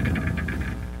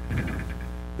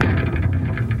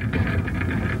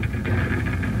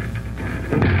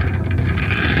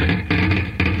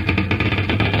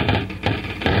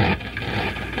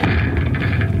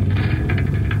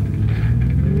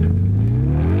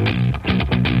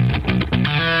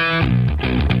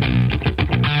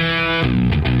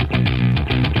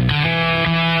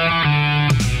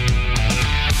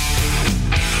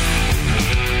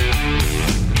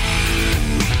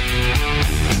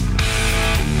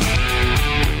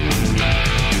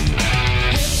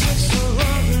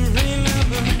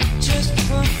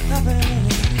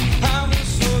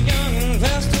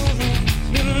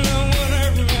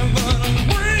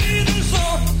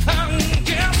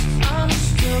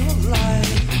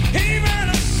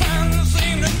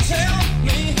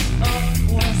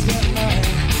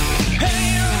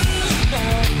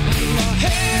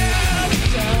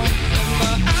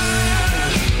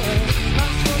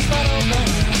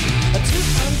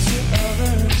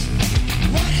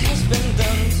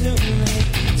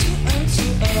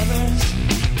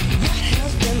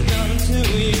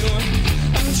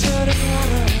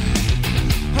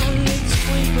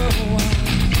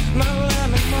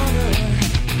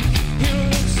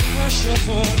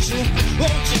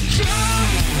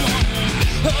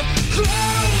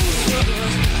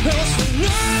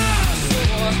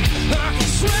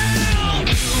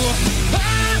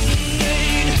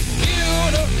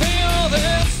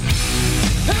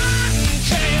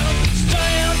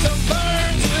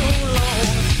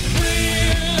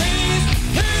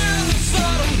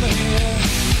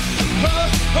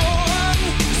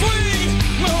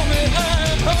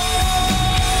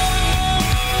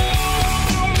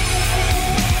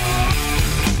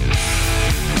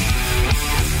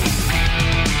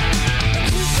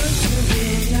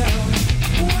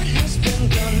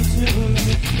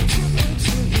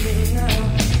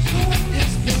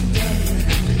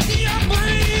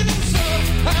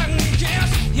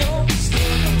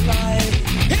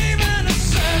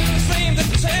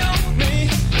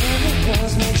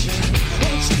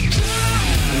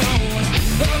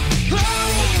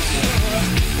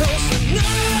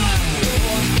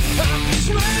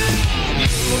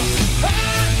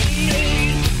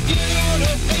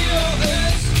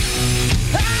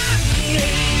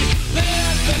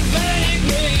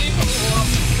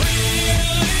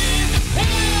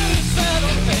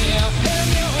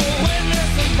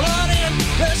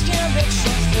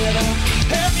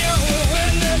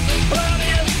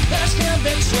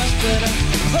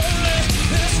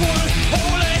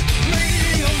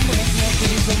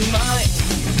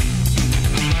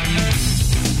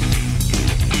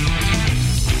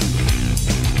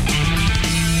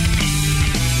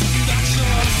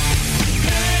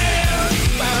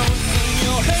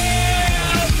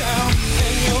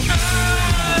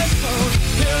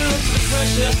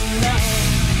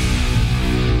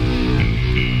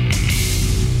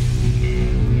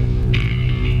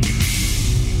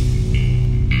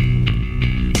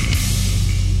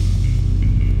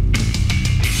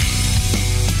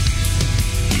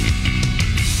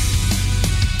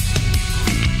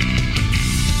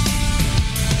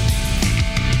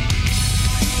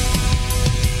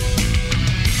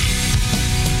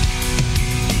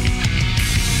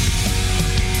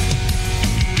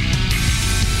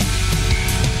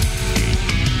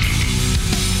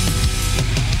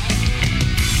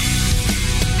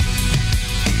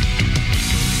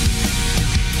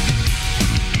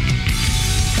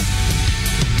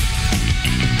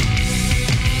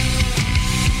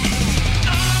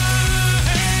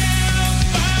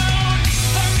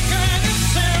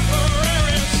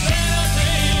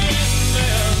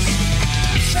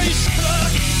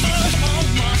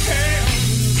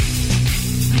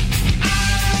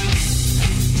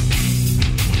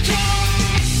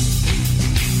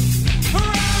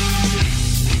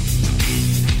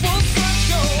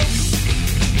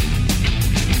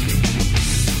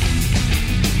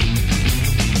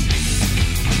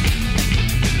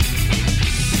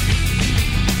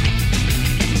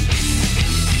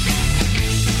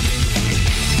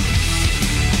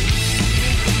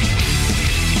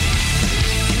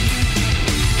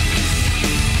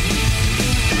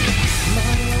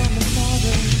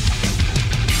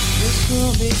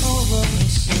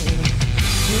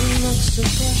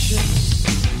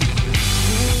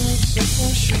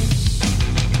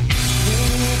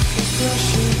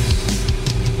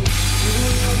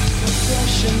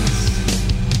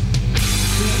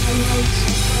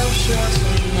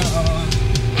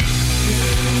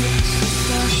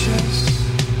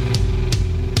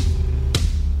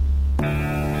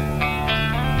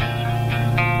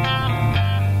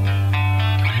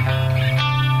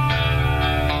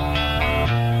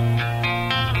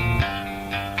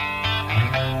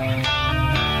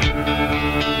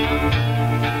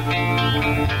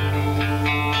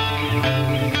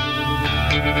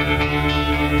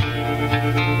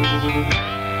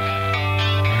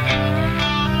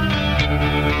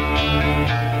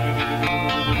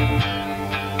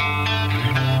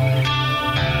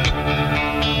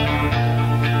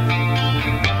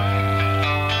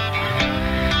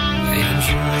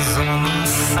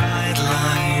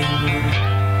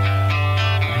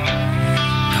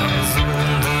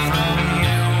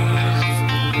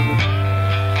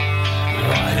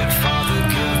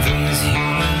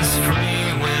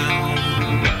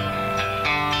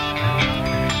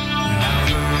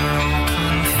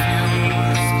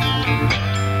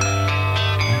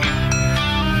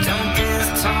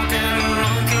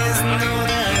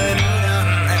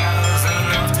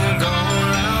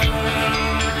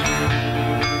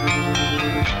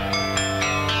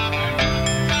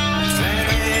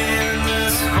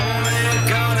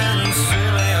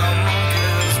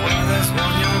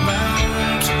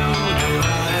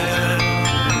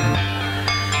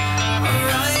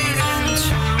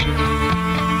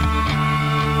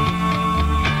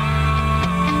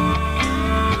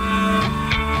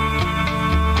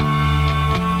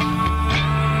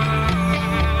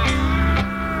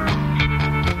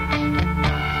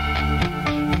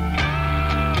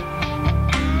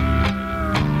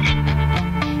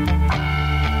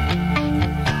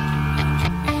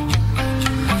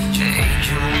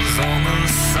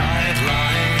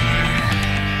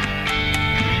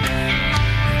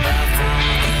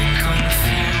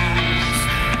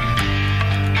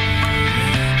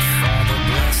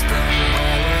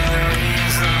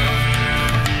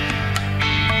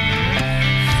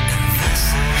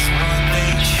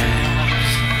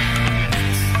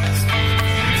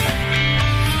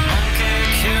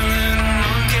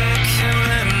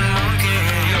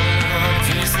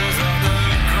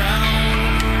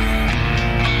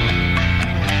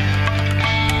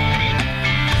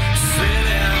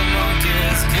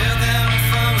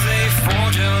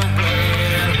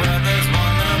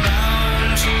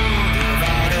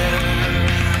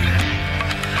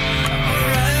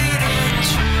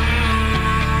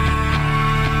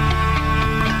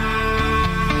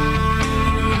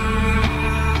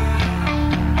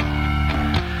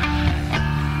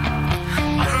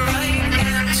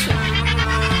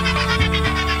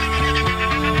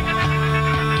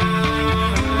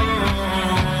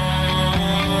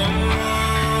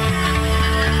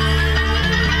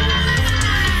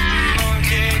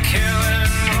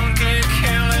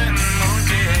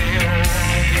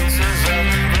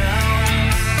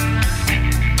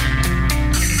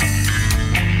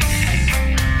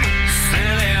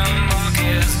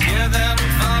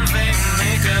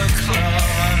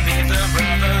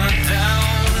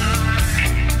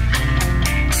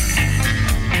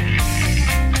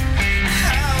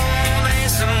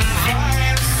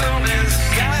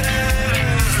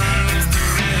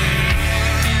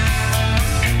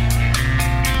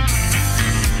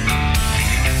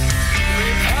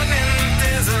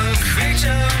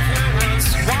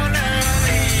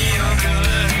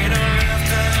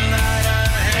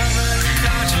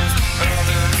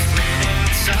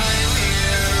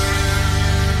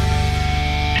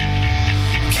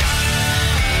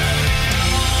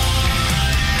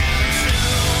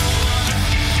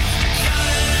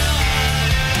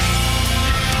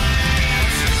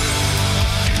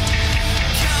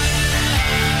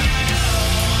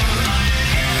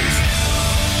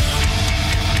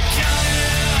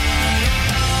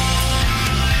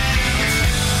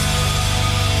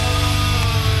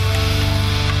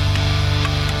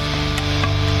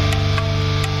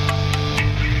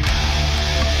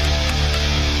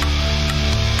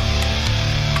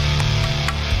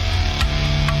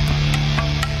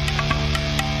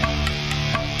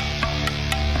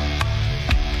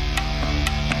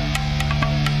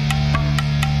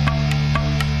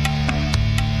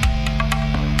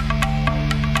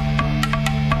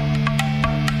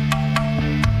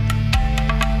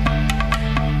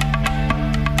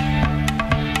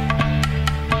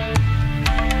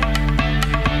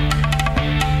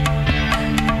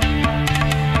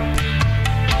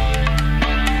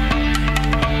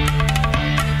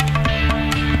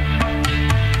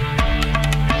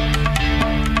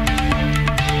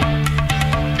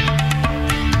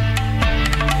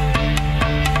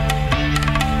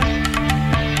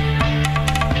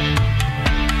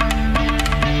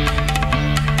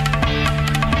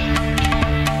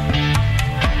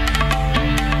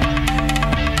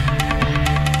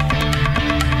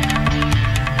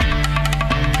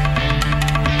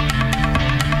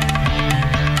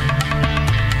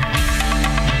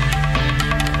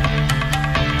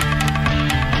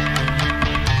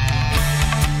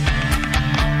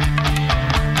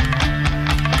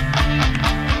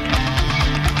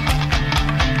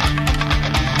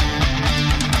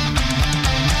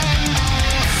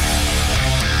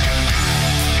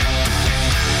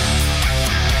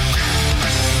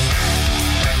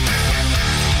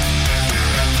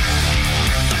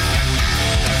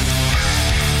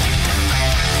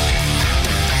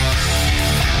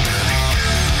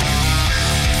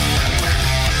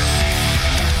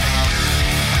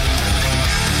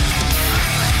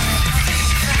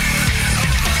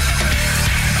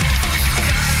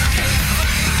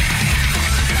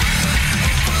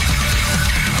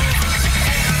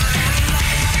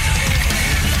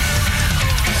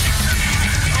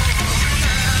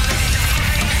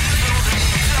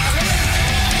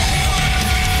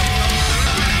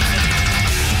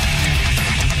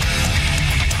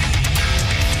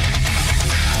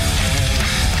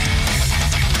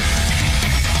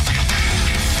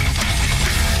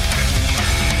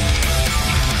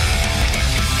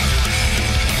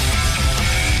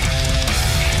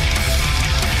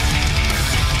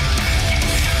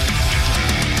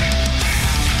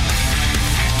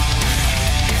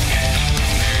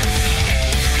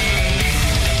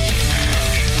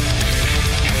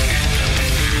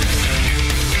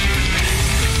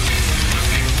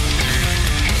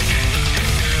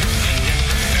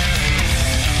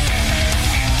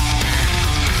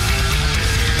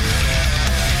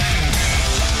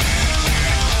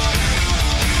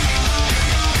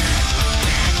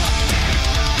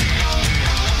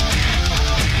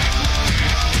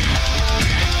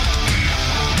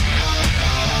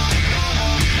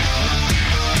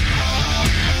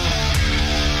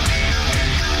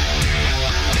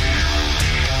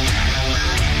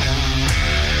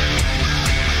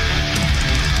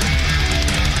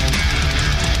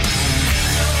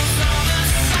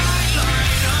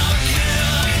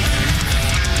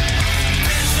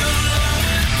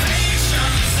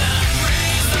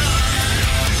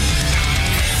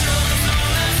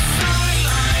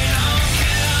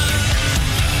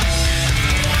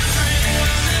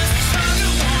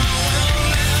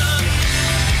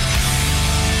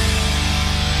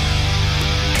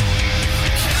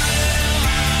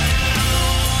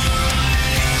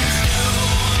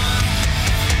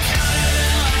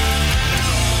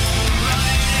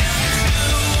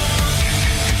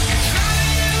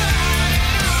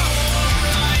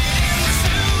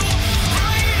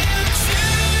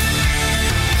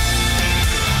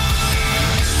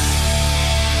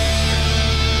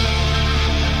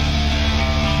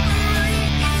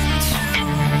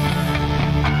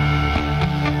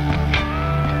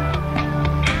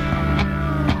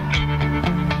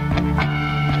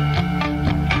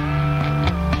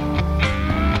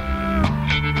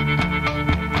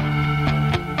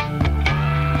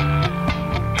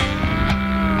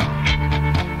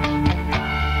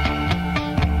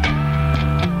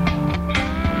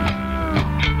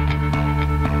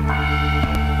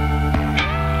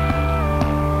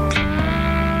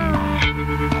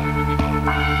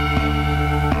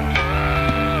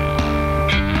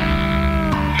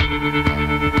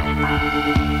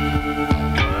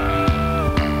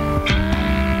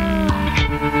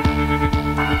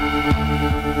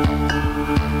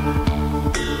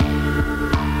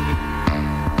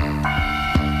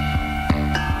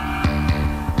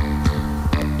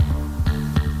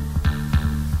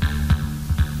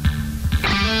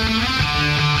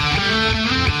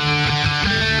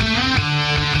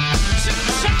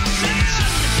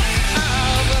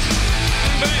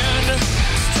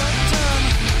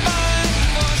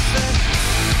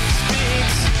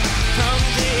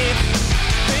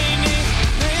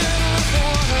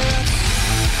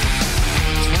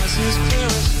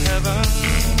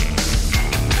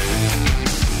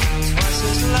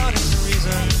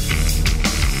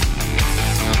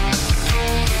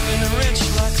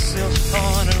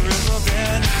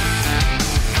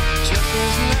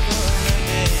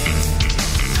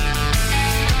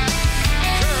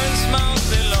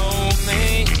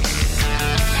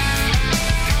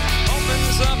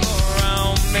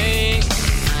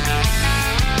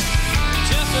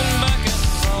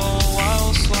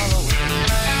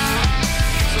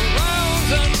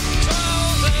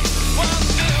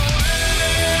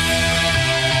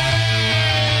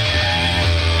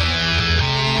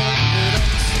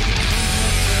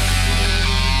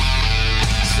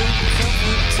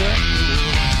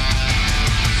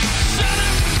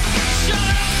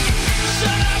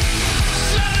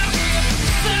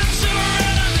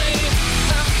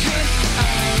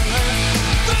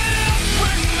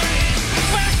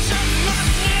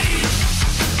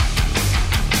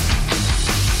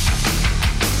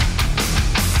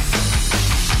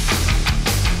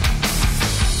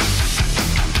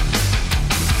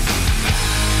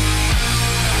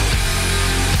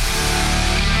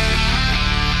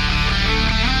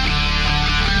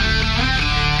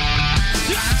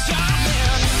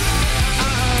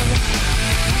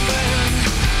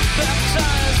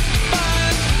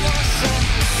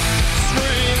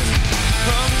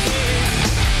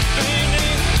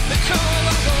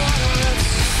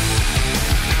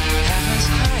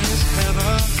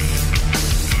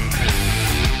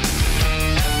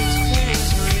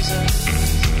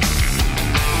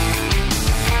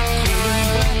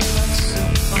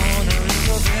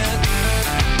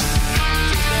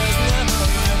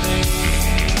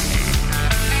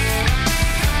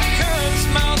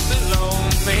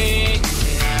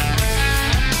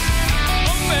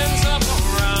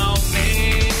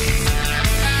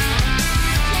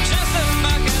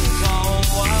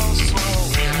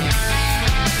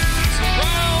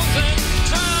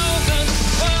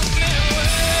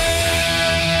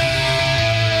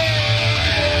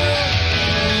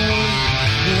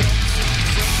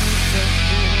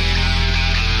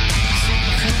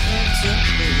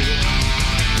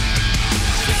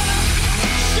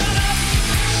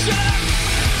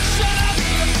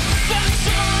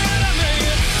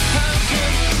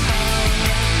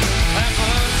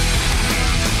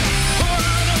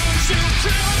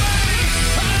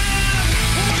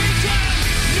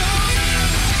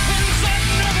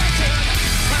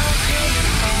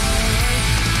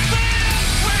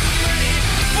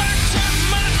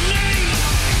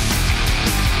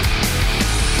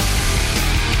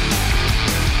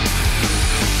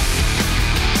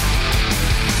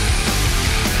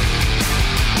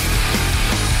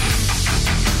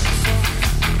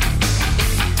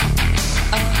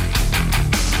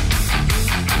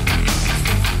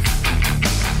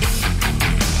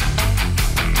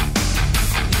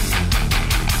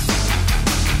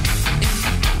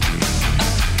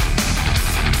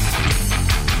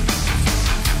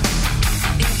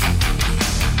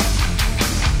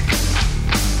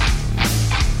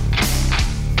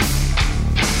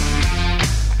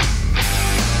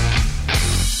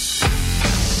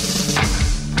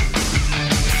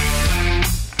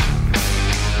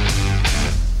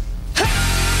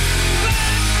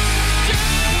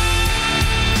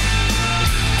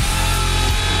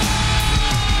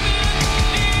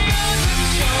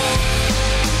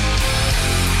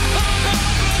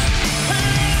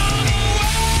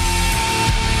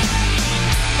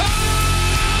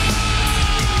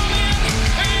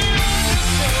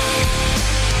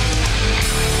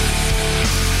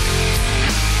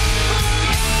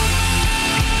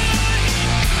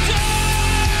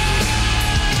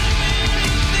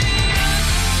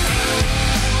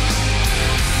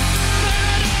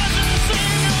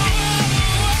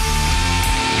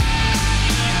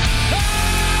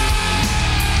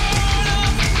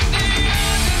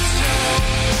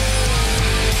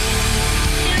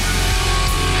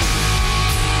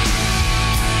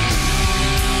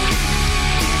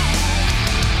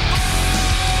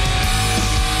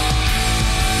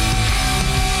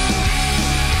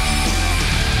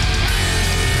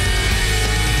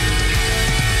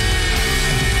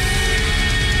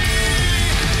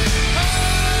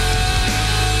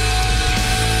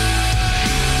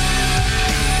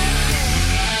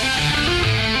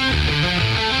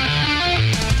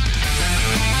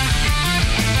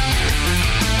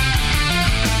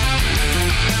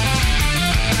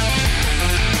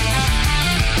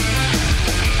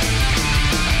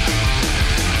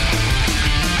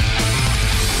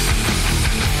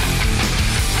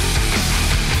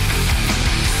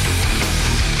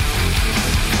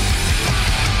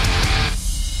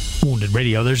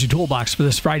 Radio. There's your toolbox for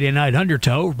this Friday night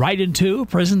undertow. Right into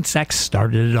Prison Sex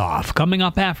started it off. Coming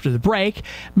up after the break,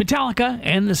 Metallica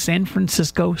and the San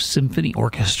Francisco Symphony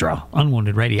Orchestra.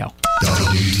 Unwounded Radio.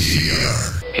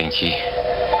 WTBR. Pinky,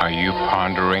 are you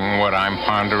pondering what I'm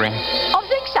pondering? I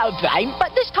think so, Brain,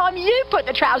 but this time you put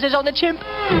the trousers on the chimp.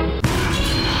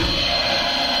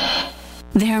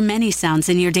 There are many sounds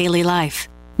in your daily life.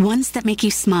 Ones that make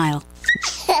you smile.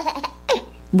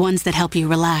 Ones that help you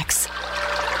relax.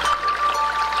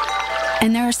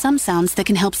 And there are some sounds that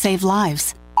can help save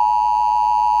lives.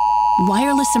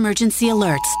 Wireless emergency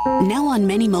alerts, now on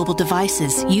many mobile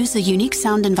devices, use a unique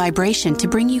sound and vibration to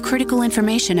bring you critical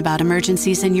information about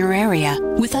emergencies in your area.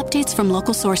 With updates from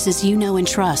local sources you know and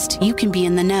trust, you can be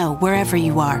in the know wherever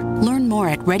you are. Learn more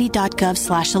at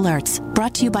ready.gov/alerts.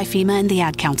 Brought to you by FEMA and the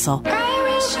Ad Council.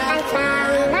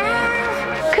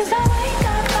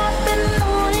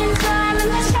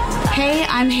 Hey,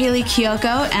 I'm Haley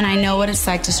Kiyoko, and I know what it's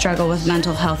like to struggle with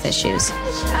mental health issues.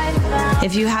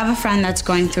 If you have a friend that's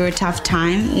going through a tough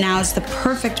time, now is the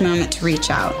perfect moment to reach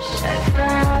out.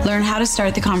 Learn how to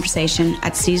start the conversation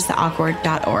at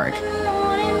seizetheawkward.org.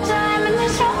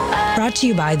 Brought to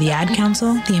you by the Ad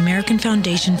Council, the American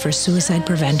Foundation for Suicide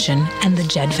Prevention, and the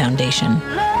JED Foundation.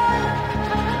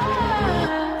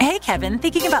 Hey, Kevin,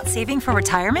 thinking about saving for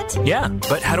retirement? Yeah,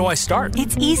 but how do I start?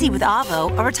 It's easy with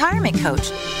Avo, a retirement coach.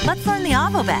 Let's learn the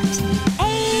Avo bet.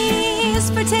 A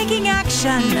is for taking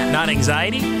action. Not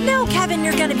anxiety? No, Kevin,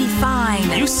 you're gonna be fine.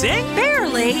 You sing?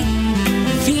 Barely.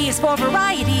 V is for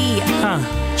variety.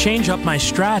 Change up my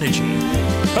strategy.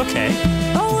 Okay.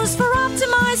 O is for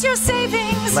optimize your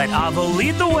savings. Let Avo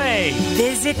lead the way.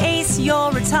 Visit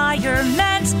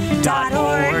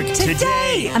aceyourretirement.org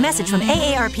today. A message from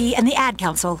AARP and the Ad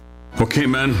Council. Okay,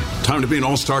 men, time to be an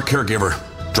all-star caregiver.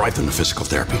 Drive them to physical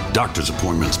therapy, doctor's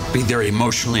appointments. Be there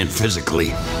emotionally and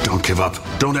physically. Don't give up.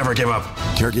 Don't ever give up.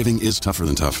 Caregiving is tougher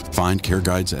than tough. Find care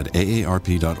guides at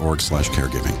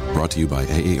aarp.org/caregiving. Brought to you by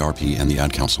AARP and the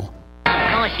Ad Council.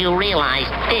 Of course, you realize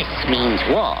this means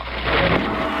war.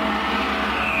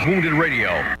 Wounded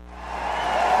Radio.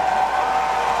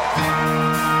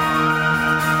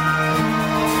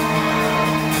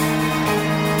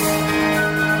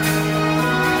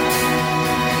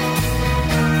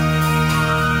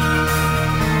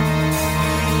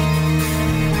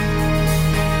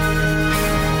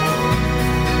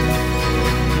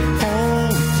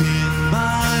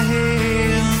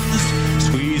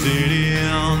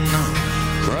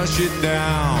 It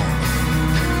down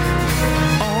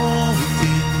all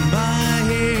within my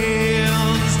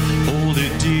hands. Hold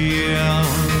it dear,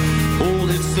 hold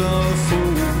it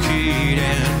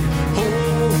suffocating.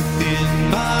 Hold within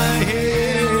my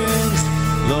hands,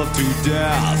 love to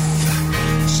death.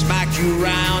 Smack you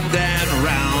round and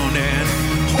round and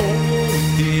hold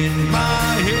within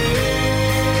my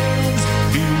hands.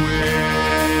 Beware.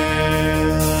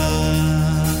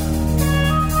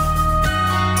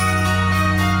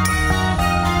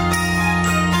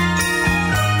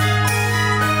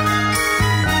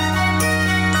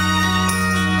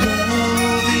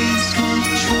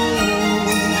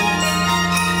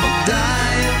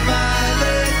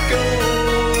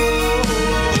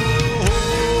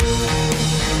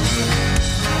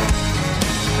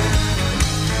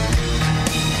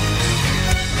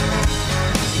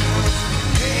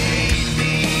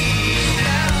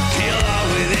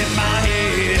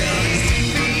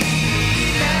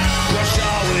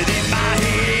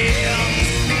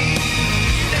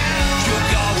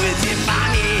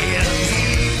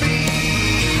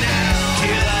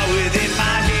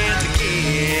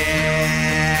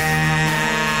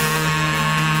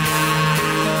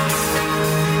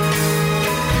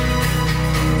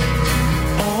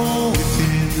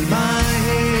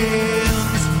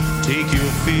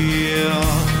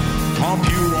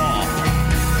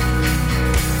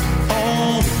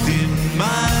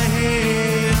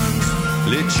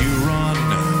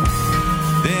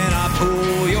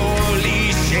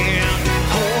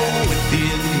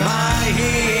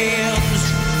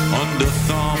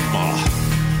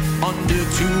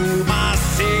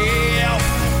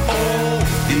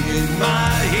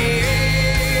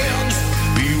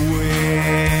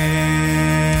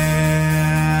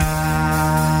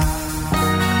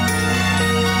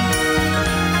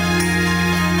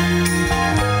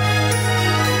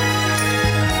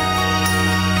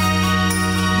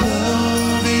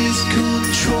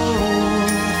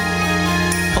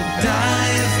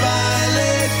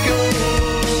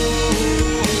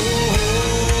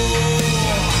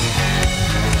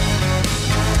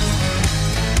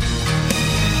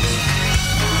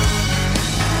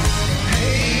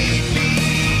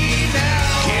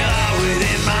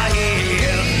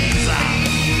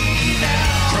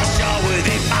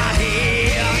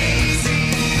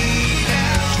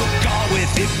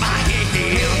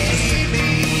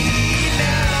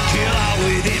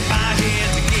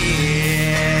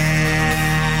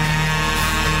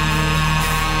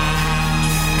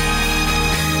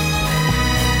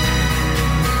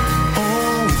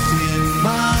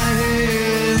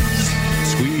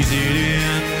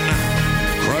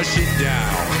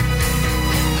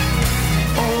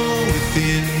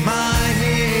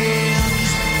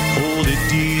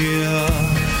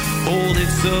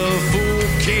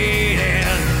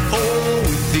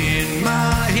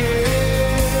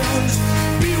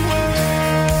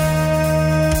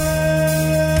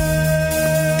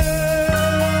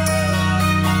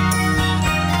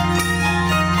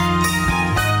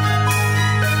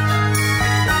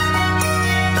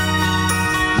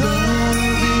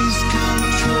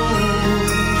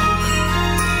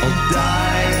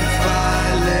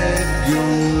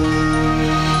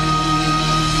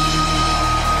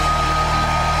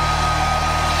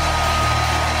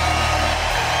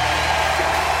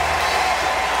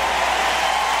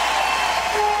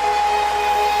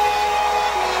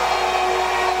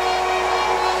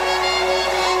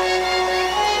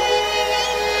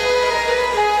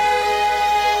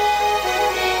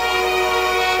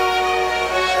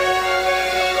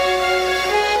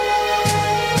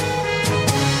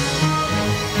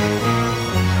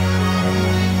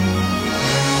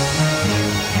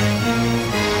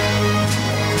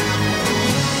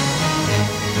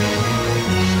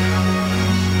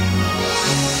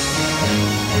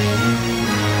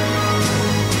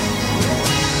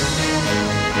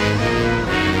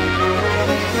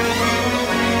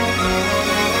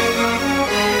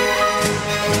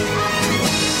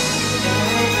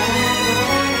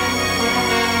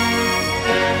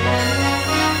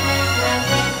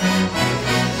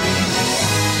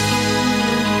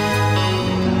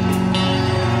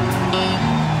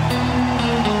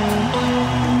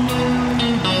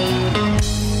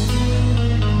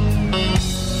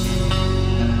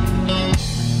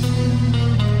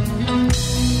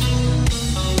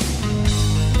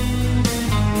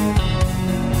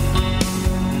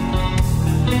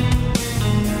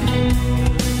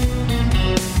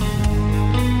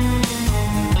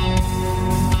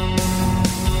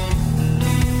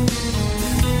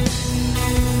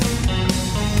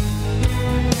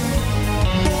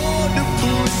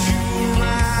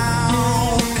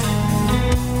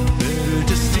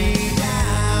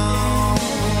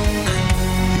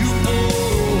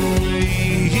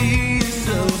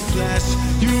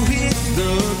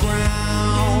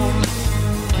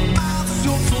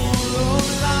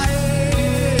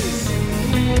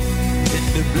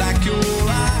 like your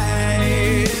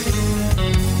eyes.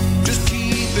 Just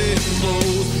keep it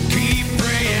close, keep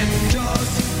praying,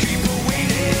 just keep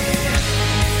waiting.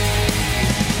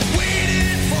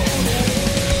 Waiting for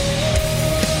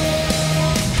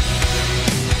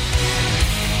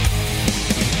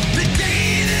the day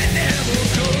that never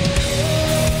comes.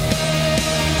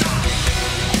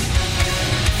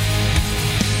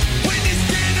 When you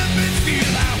stand up and feel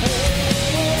like home.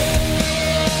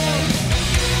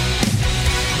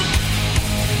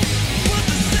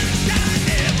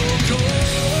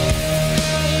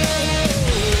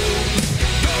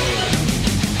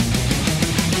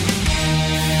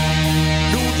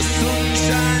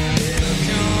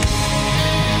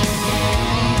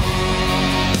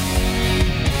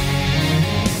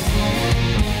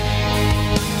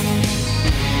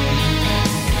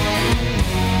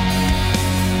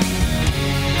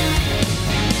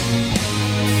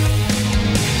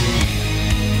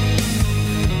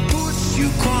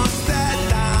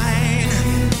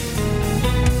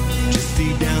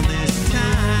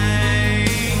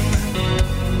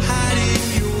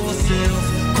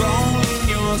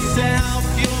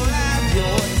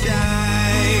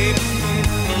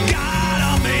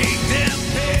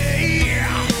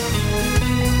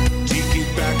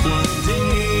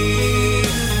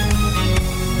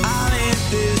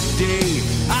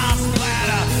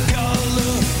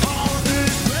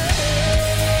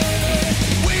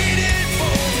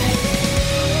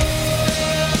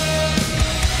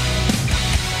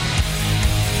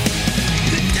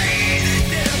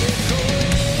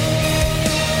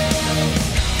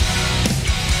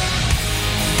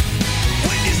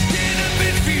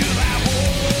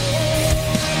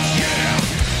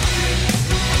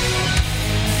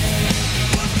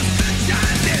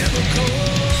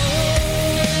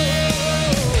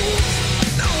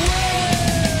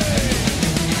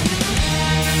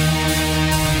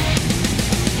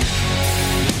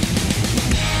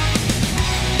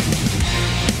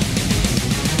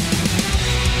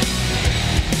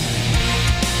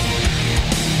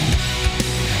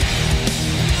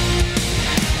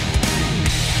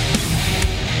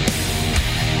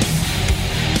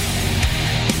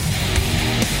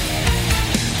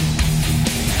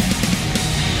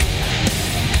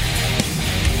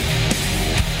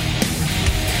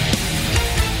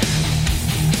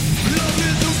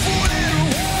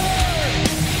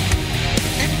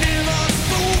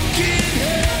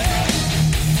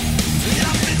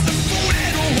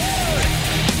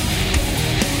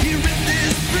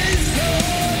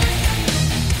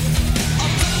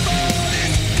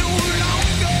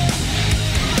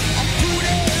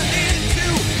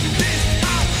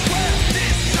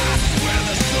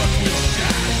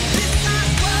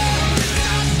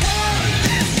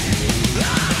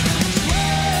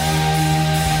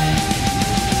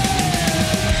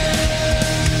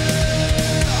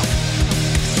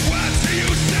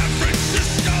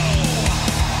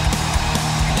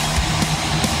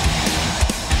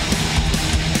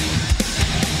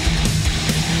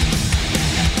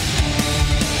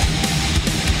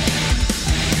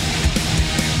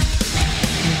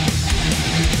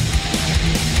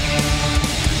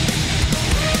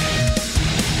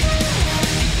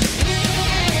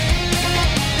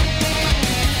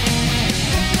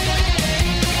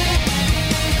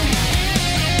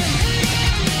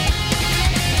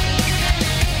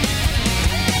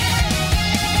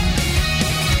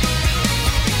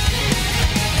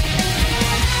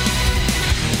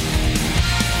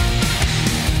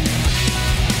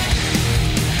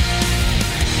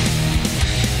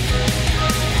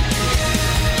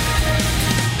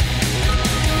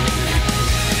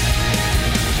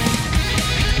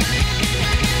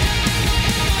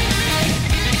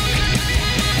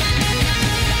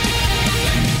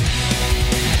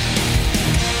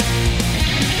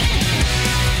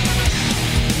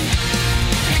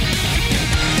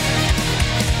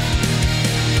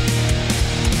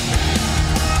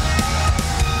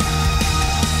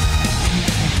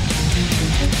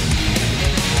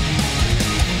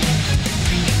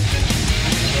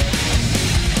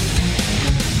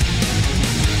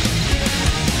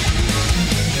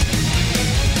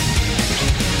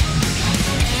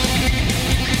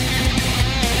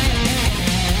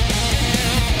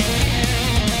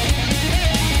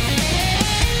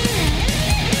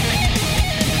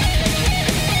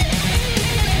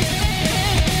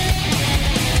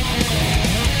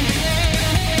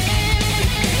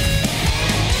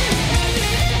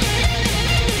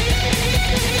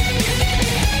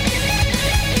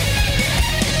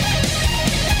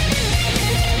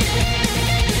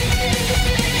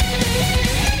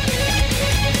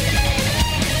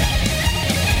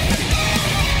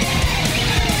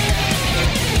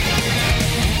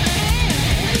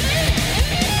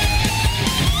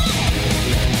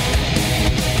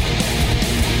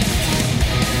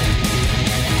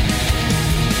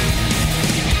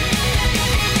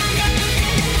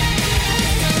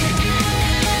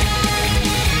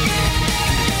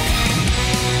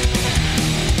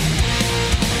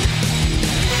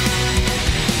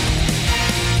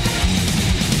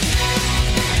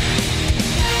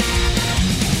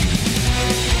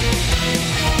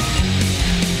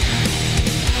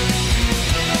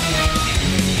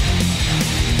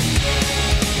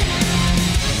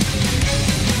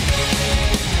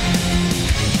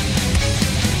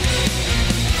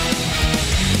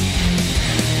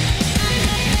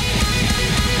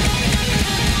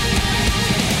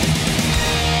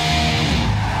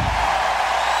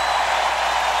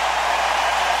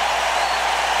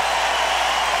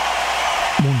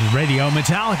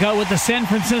 Metallica with the San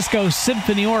Francisco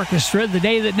Symphony Orchestra, The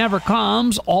Day That Never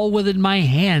Comes, All Within My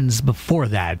Hands before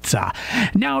that.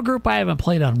 Now a group I haven't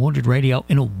played on Wounded Radio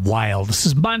in a while. This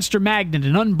is Monster Magnet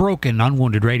and Unbroken on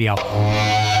Wounded Radio.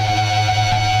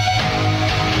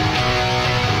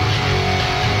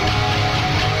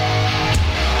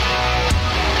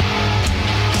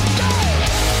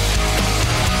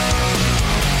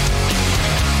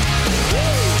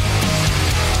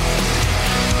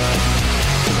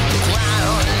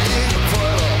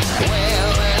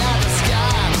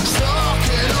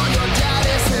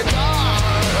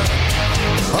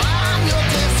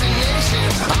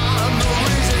 I'm the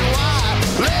reason why.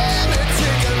 Let me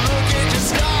take a look at your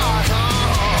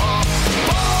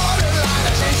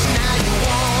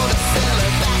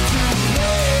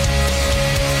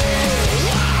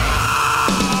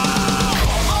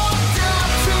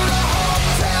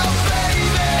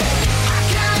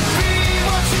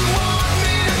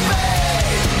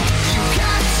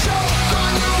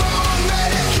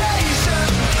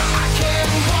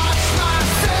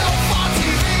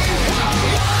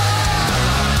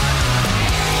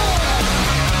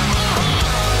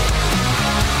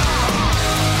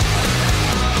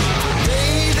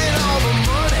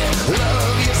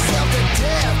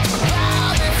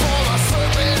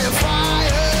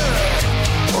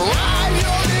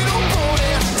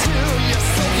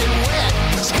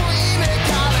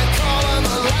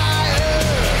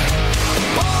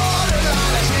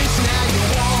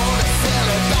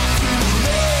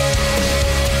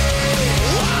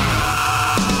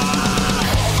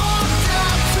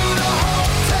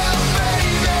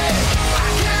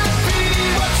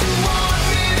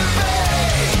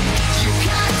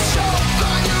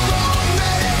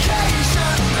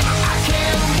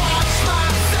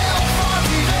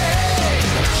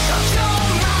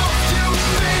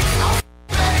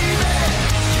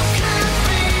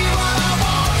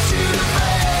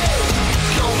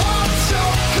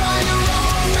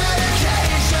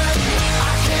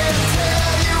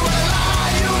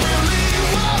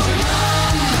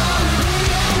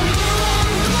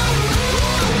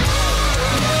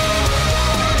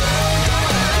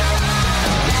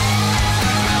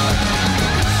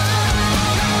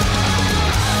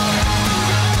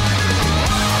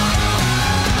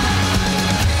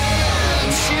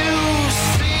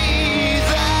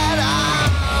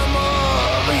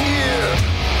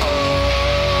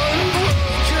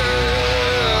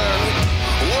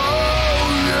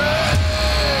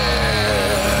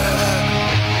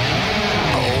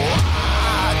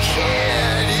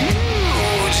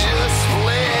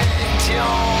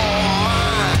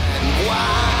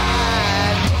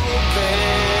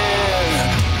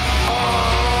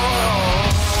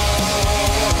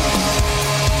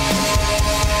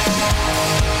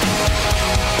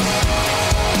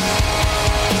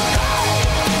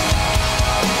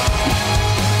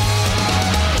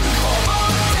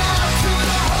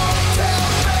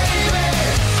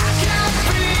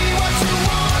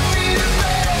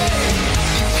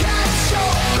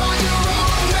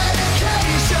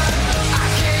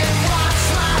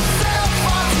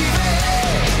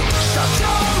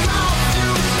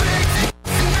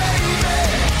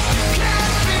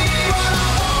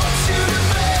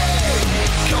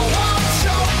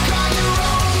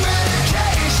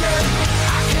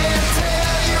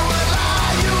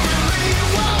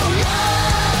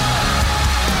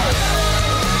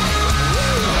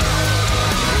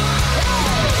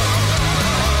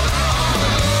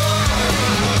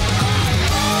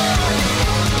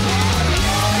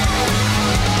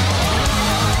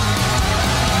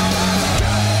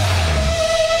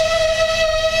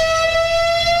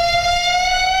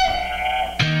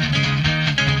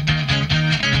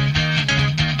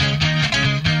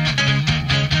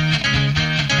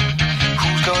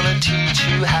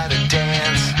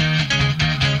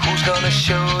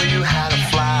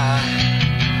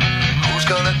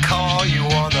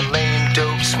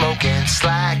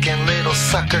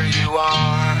sucker you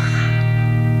are.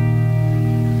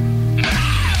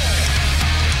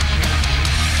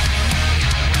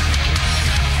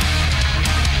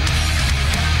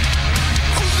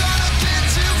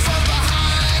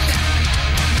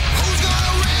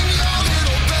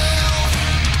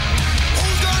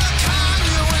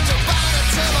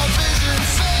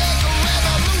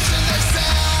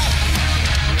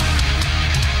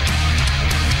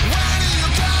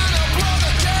 Blow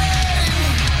the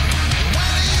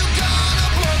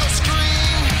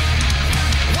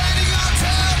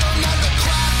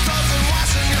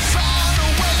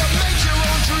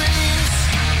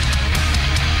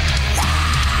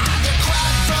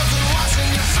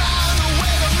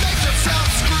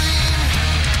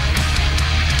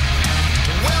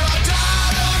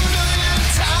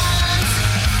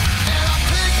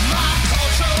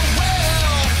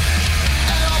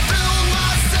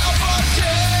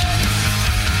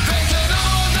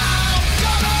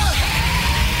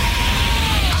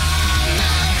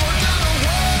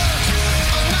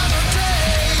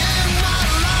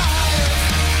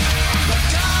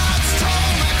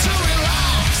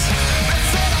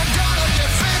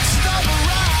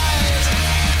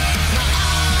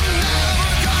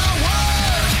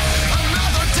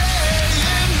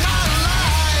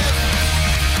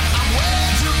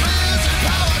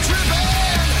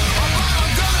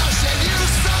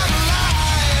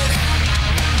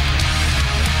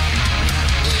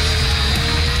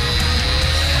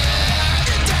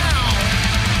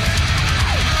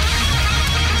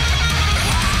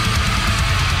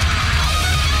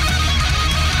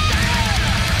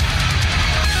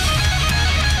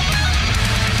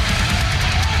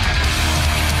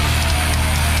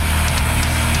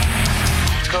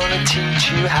gonna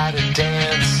teach you how to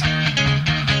dance?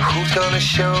 Who's gonna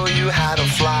show you how to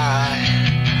fly?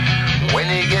 When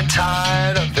you get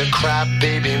tired of the crap,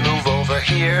 baby, move over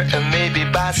here and maybe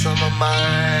buy some of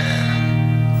mine.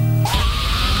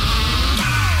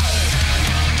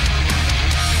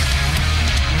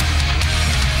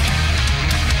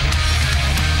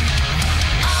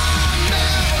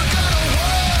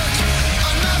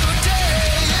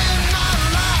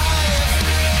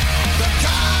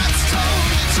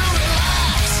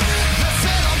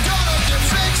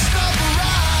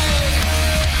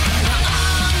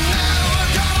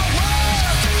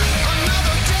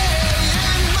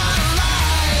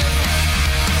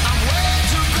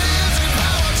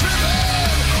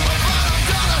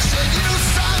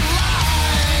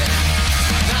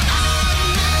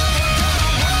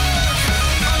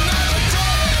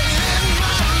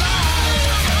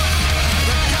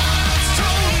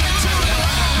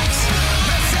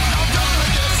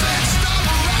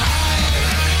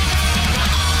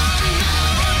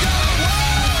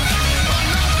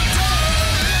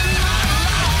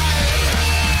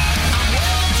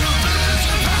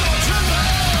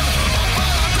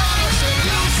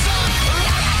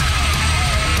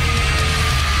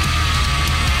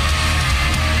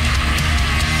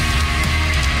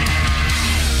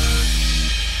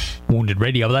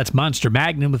 Radio. That's Monster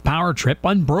Magnum with Power Trip.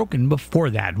 Unbroken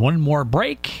before that. One more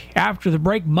break. After the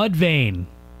break, Mudvayne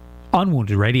on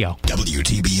Wounded Radio.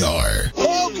 WTBR.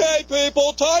 Okay,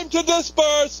 people, time to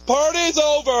disperse. Party's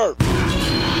over.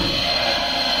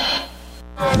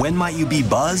 When might you be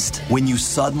buzzed? When you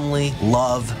suddenly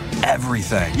love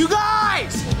everything. You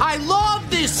guys, I love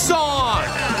this song.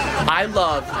 I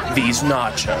love these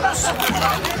nachos.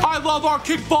 I love our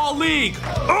kickball league.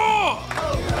 Ugh!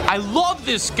 I love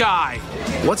this guy.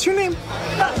 What's your name?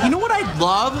 You know what I'd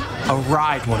love? A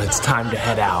ride when it's time to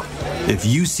head out. If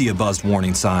you see a buzzed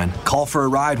warning sign, call for a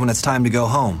ride when it's time to go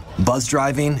home. Buzz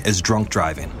driving is drunk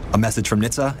driving. A message from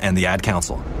NHTSA and the Ad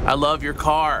Council. I love your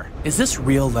car. Is this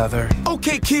real leather?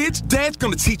 Okay, kids, Dad's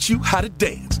gonna teach you how to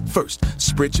dance. First,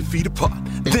 spread your feet apart.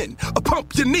 Then,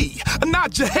 pump your knee,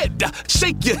 nod your head,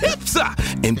 shake your hips,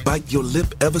 and bite your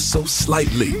lip ever so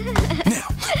slightly. Now,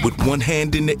 with one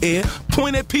hand in the air,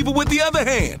 point at people with the other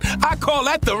hand. I call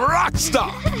that the rock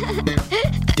star.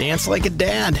 Dance like a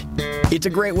dad. It's a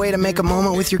great way to make a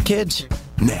moment with your kids.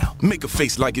 Now, make a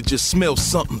face like it just smells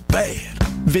something bad.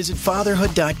 Visit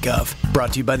fatherhood.gov.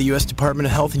 Brought to you by the U.S. Department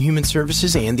of Health and Human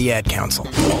Services and the Ad Council.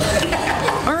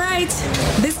 All right.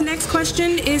 This next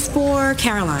question is for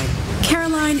Caroline.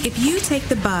 Caroline, if you take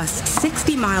the bus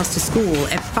 60 miles to school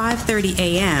at 5:30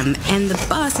 a.m. and the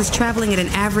bus is traveling at an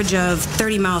average of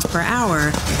 30 miles per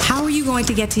hour, how are you going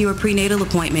to get to your prenatal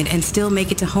appointment and still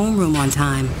make it to homeroom on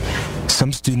time?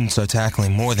 Some students are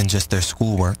tackling more than just their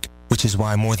schoolwork, which is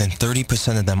why more than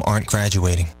 30% of them aren't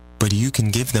graduating. But you can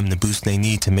give them the boost they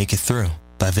need to make it through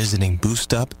by visiting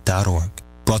boostup.org.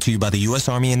 Brought to you by the U.S.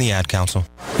 Army and the Ad Council.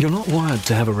 You're not wired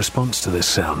to have a response to this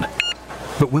sound.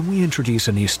 But when we introduce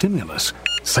a new stimulus,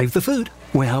 Save the Food,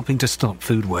 we're helping to stop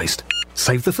food waste.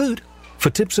 Save the Food. For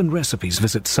tips and recipes,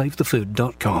 visit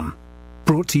savethefood.com.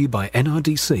 Brought to you by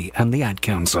NRDC and the Ad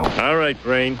Council. All right,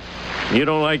 Brain. You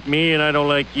don't like me and I don't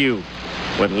like you.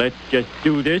 But let's just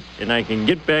do this and I can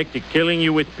get back to killing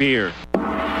you with beer.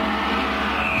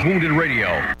 Wounded Radio.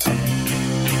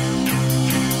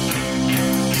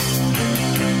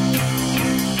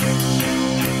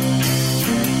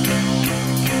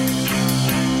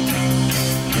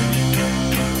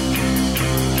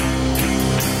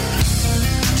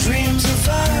 Dreams of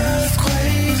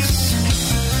earthquakes,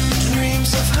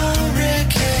 dreams of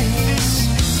hurricanes,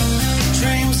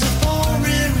 dreams of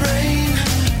pouring rain,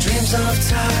 dreams of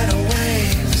tidal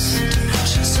waves,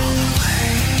 washes all away.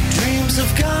 Dreams of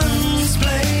guns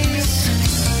blaze,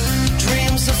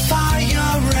 dreams of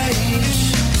fire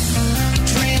rage,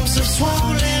 dreams of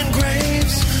swollen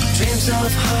graves, dreams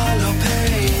of hollow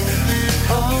pain.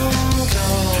 Oh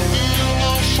God, no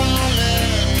more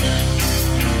falling,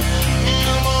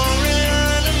 no more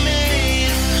enemy,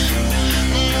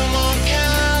 no more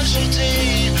casualty,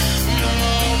 no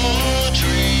more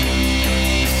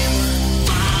dream.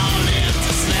 Fall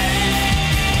into slave,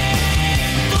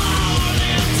 fall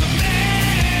into me.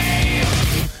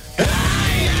 I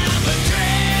am a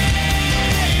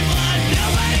dream, but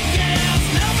nobody cares,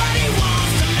 nobody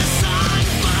wants to listen.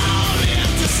 Fall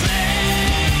into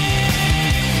slave,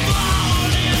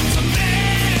 fall into me.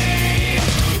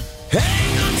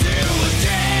 Hang on to a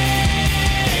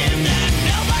dream that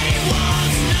nobody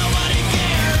wants, nobody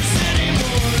cares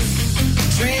anymore.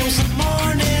 Dreams of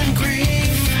mourning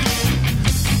grief,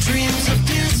 dreams of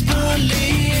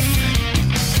disbelief,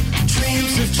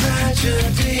 dreams of tragedy.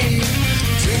 tragedy.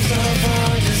 Dreams of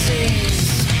our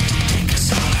disease.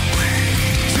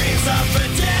 Dreams of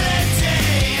fidelity.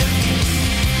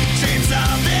 Dreams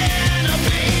of inner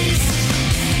peace.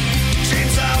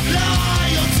 Dreams of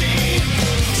loyalty.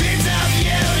 Dreams of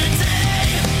unity.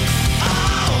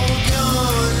 All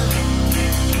gone.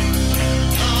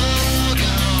 All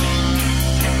gone.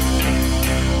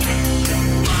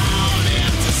 Fall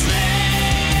into sleep.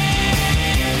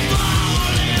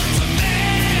 Fall into me.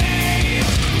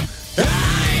 I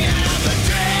have a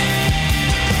dream,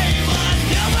 but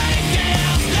nobody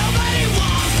cares. Nobody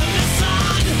wants to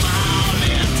listen. Fall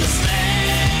into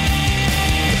sleep.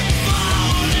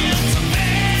 Fall into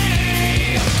me.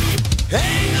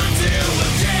 Hang on to a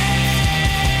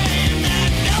dream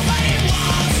that nobody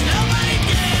wants, nobody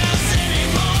cares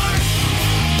anymore.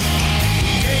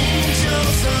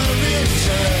 Angels are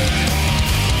richer.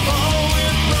 All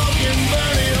with broken,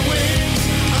 burning wings.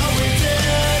 Are we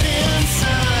dead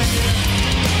inside?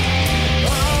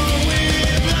 Are we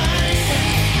blind?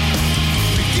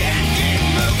 We can't keep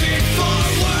moving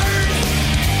forward.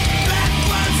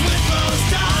 Backwards with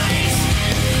closed eyes.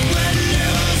 We're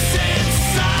losing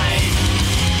sight.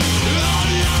 All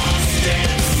lost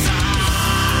inside.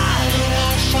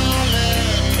 We're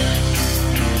falling.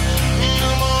 No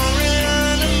more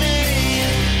enemy.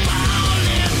 Fall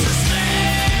into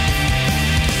sleep.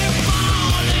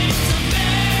 Fall into me.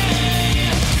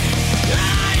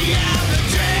 I have a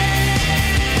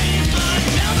dream, but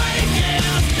nobody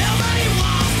cares. Nobody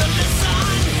wants to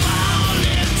listen. Fall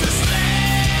into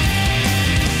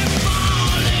sleep.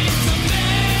 Fall into me.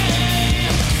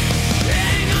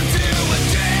 Hang on to a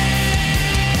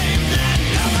dream that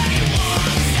nobody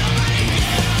wants, nobody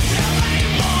cares, nobody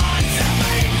wants,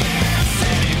 nobody cares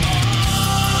anymore.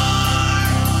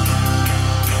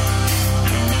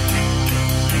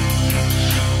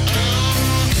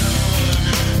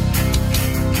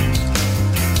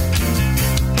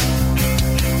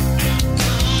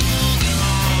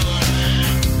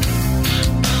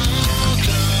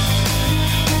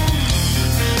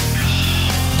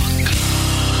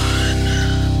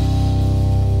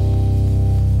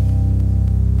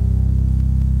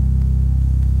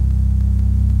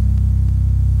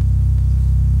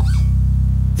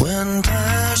 When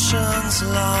passion's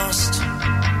lost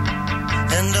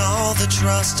and all the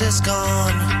trust is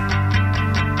gone,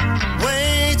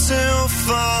 way too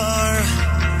far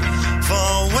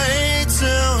for way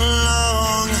too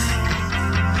long.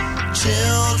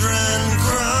 Children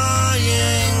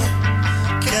crying,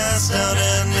 cast out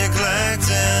and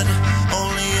neglected,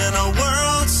 only in a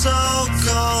world so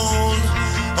cold,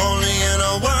 only in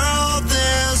a world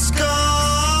this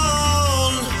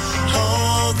cold.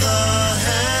 Hold the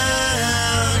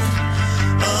hand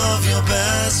of your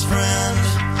best friend,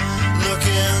 look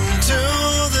into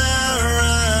their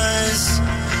eyes,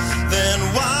 then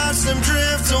watch them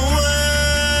drift away.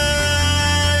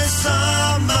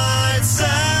 Some might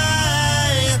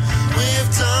say we've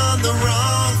done the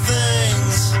wrong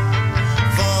things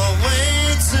for way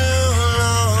too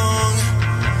long,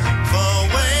 for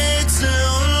way too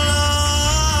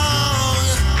long.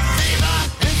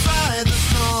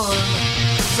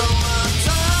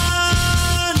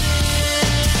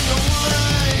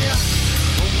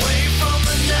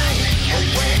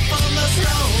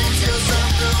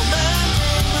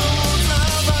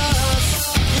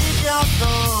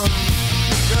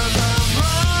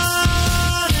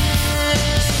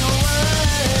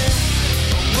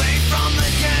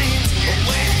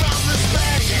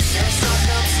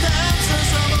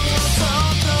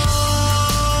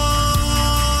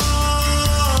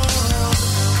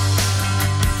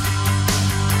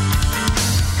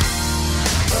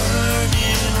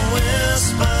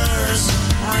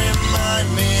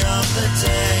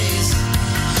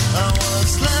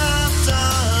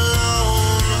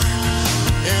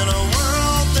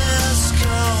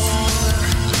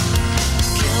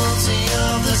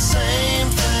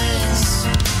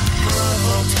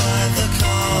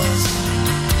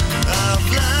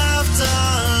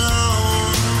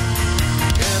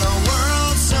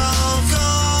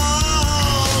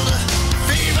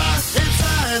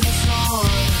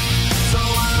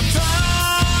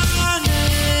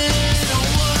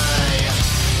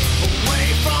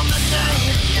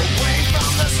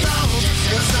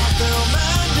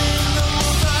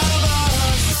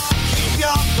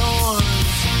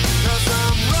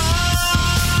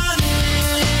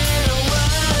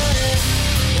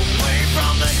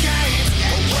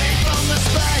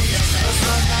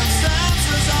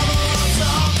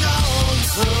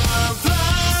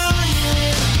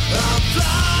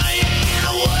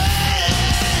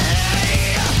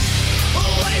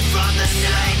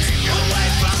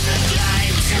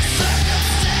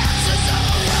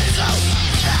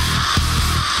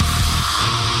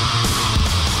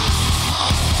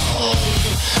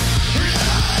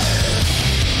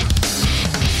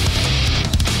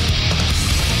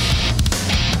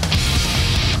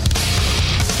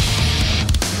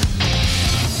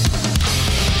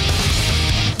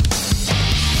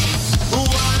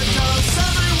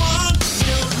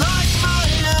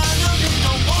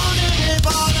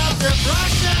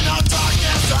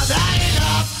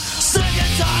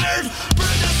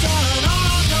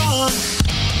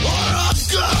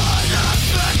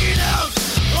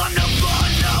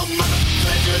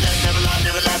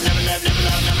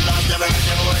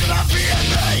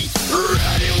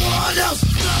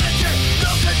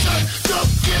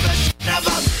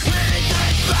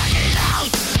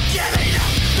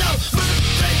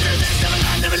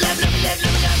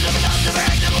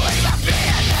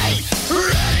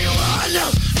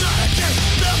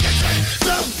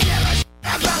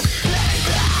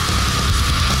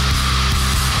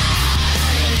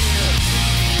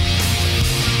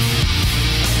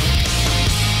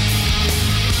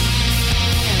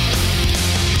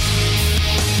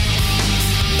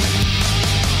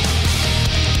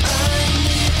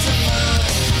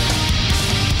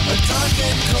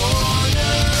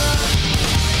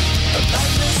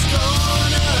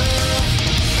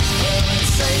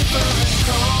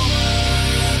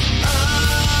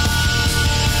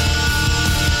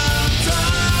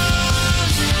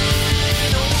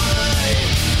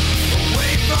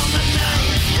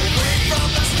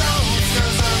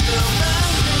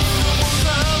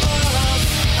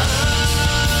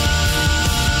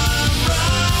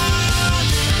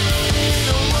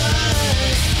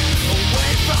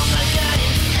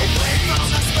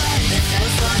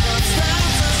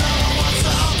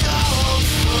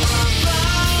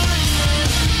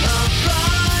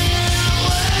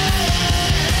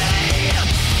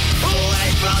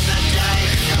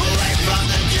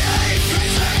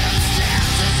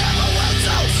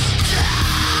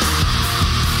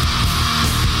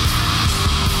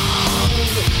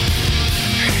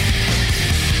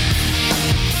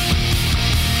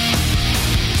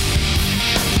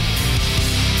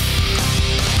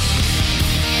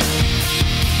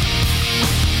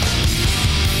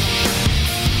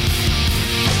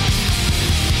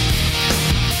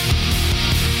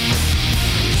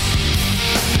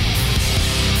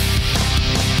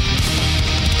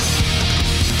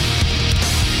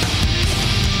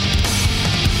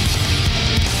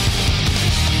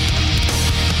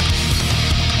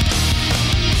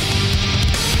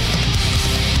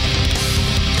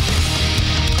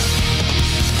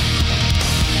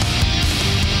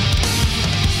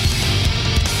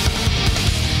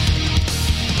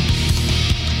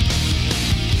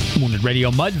 Radio.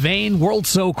 Mudvayne, World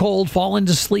So Cold, Fall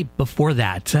Into Sleep before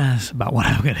that. That's about what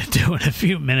I'm going to do in a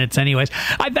few minutes anyways.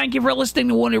 I thank you for listening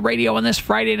to Wounded Radio on this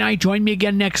Friday night. Join me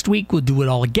again next week. We'll do it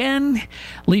all again.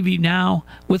 Leave you now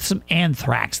with some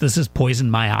Anthrax. This is Poison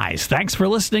My Eyes. Thanks for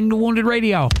listening to Wounded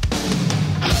Radio.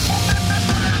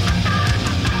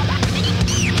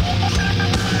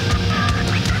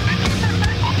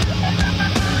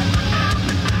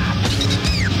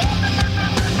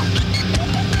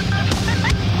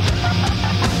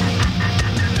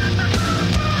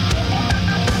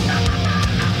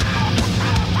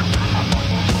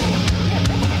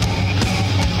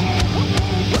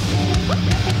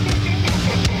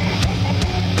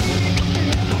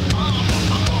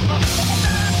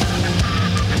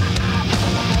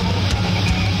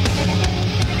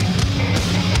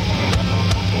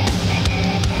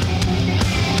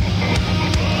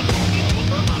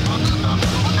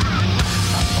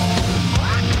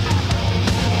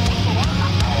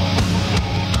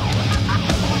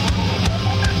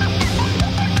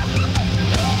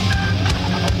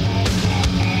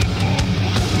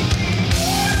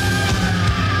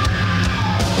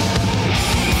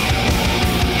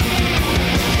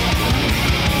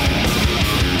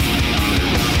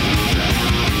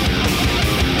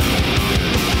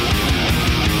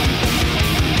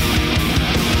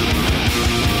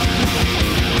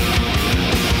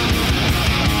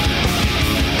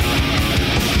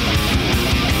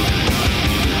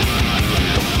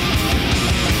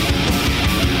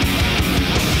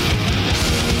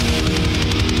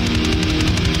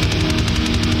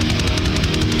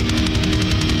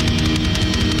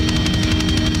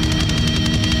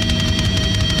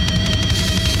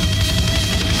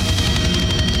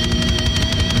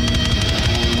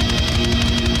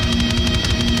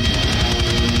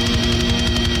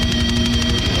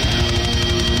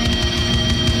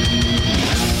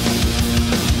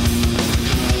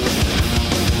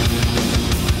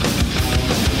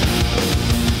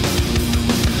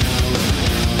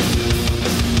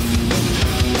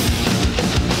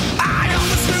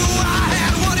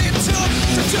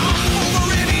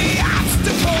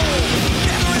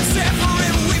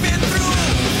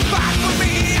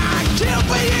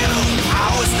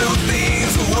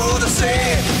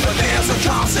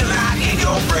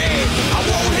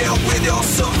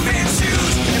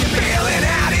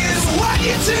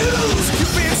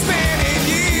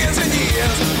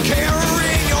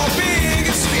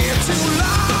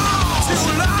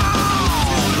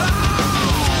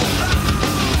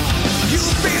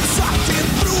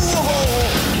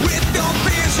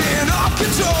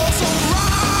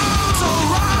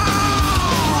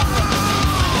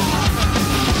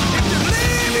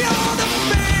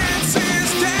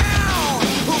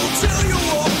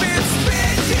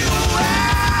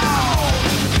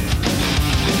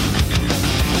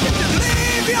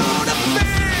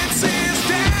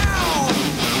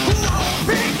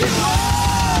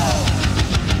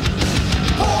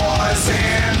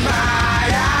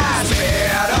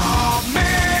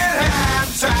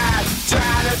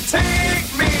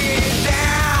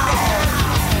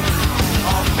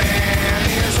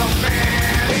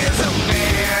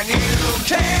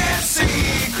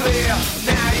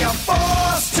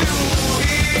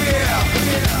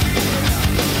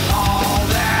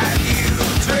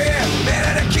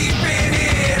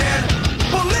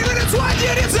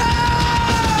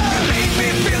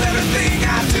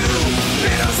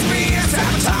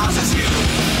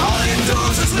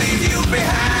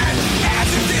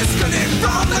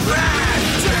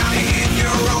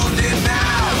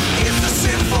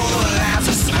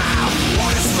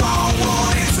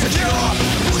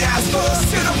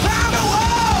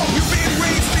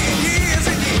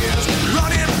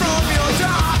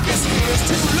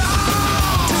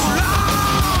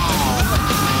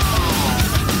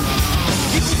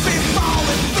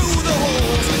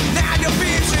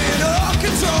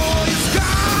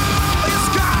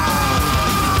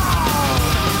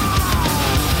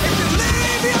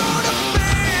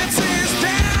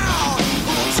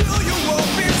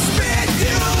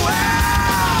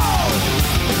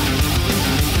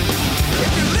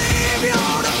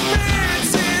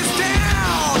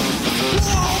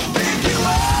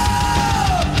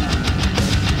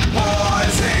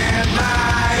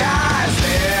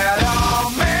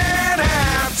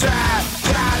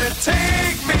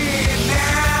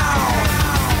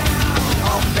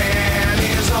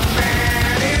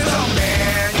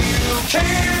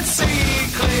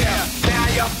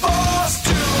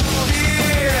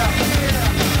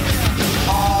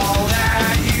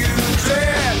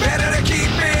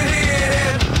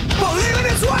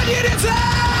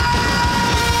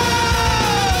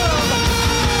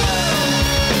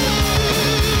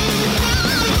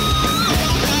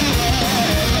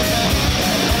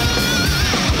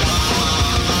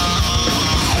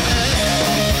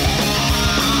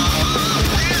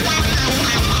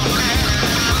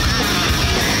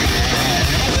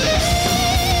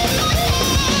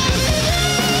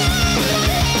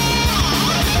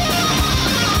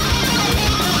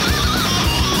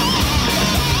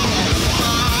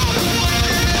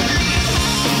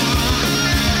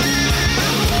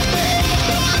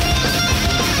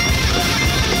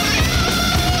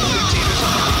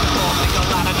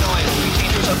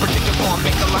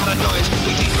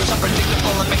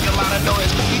 make a lot of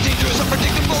noise. Be dangerous,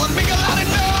 unpredictable, and make a lot of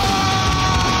noise.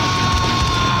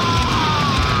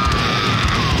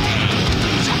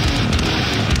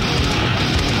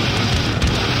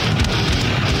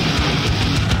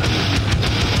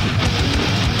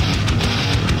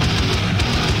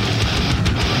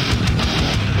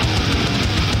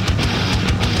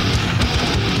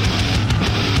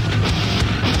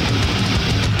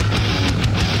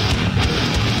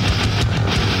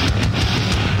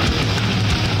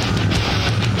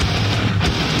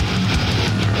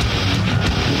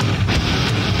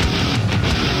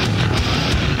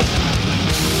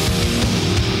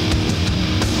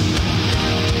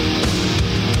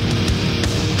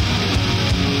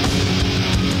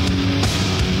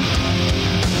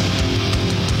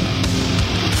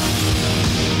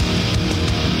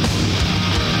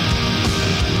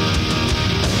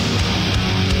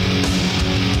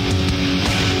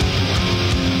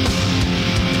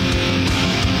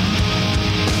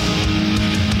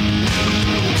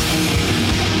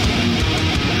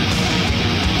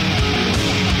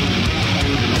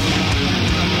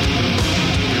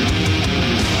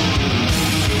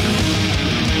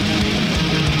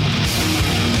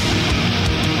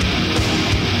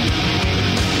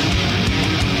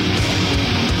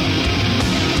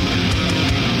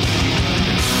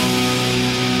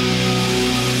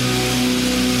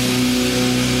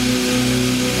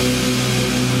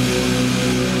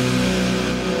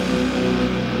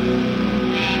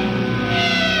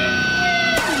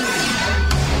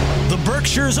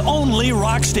 Berkshire's only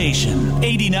rock station,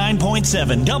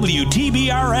 89.7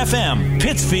 WTBR FM,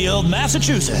 Pittsfield,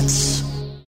 Massachusetts.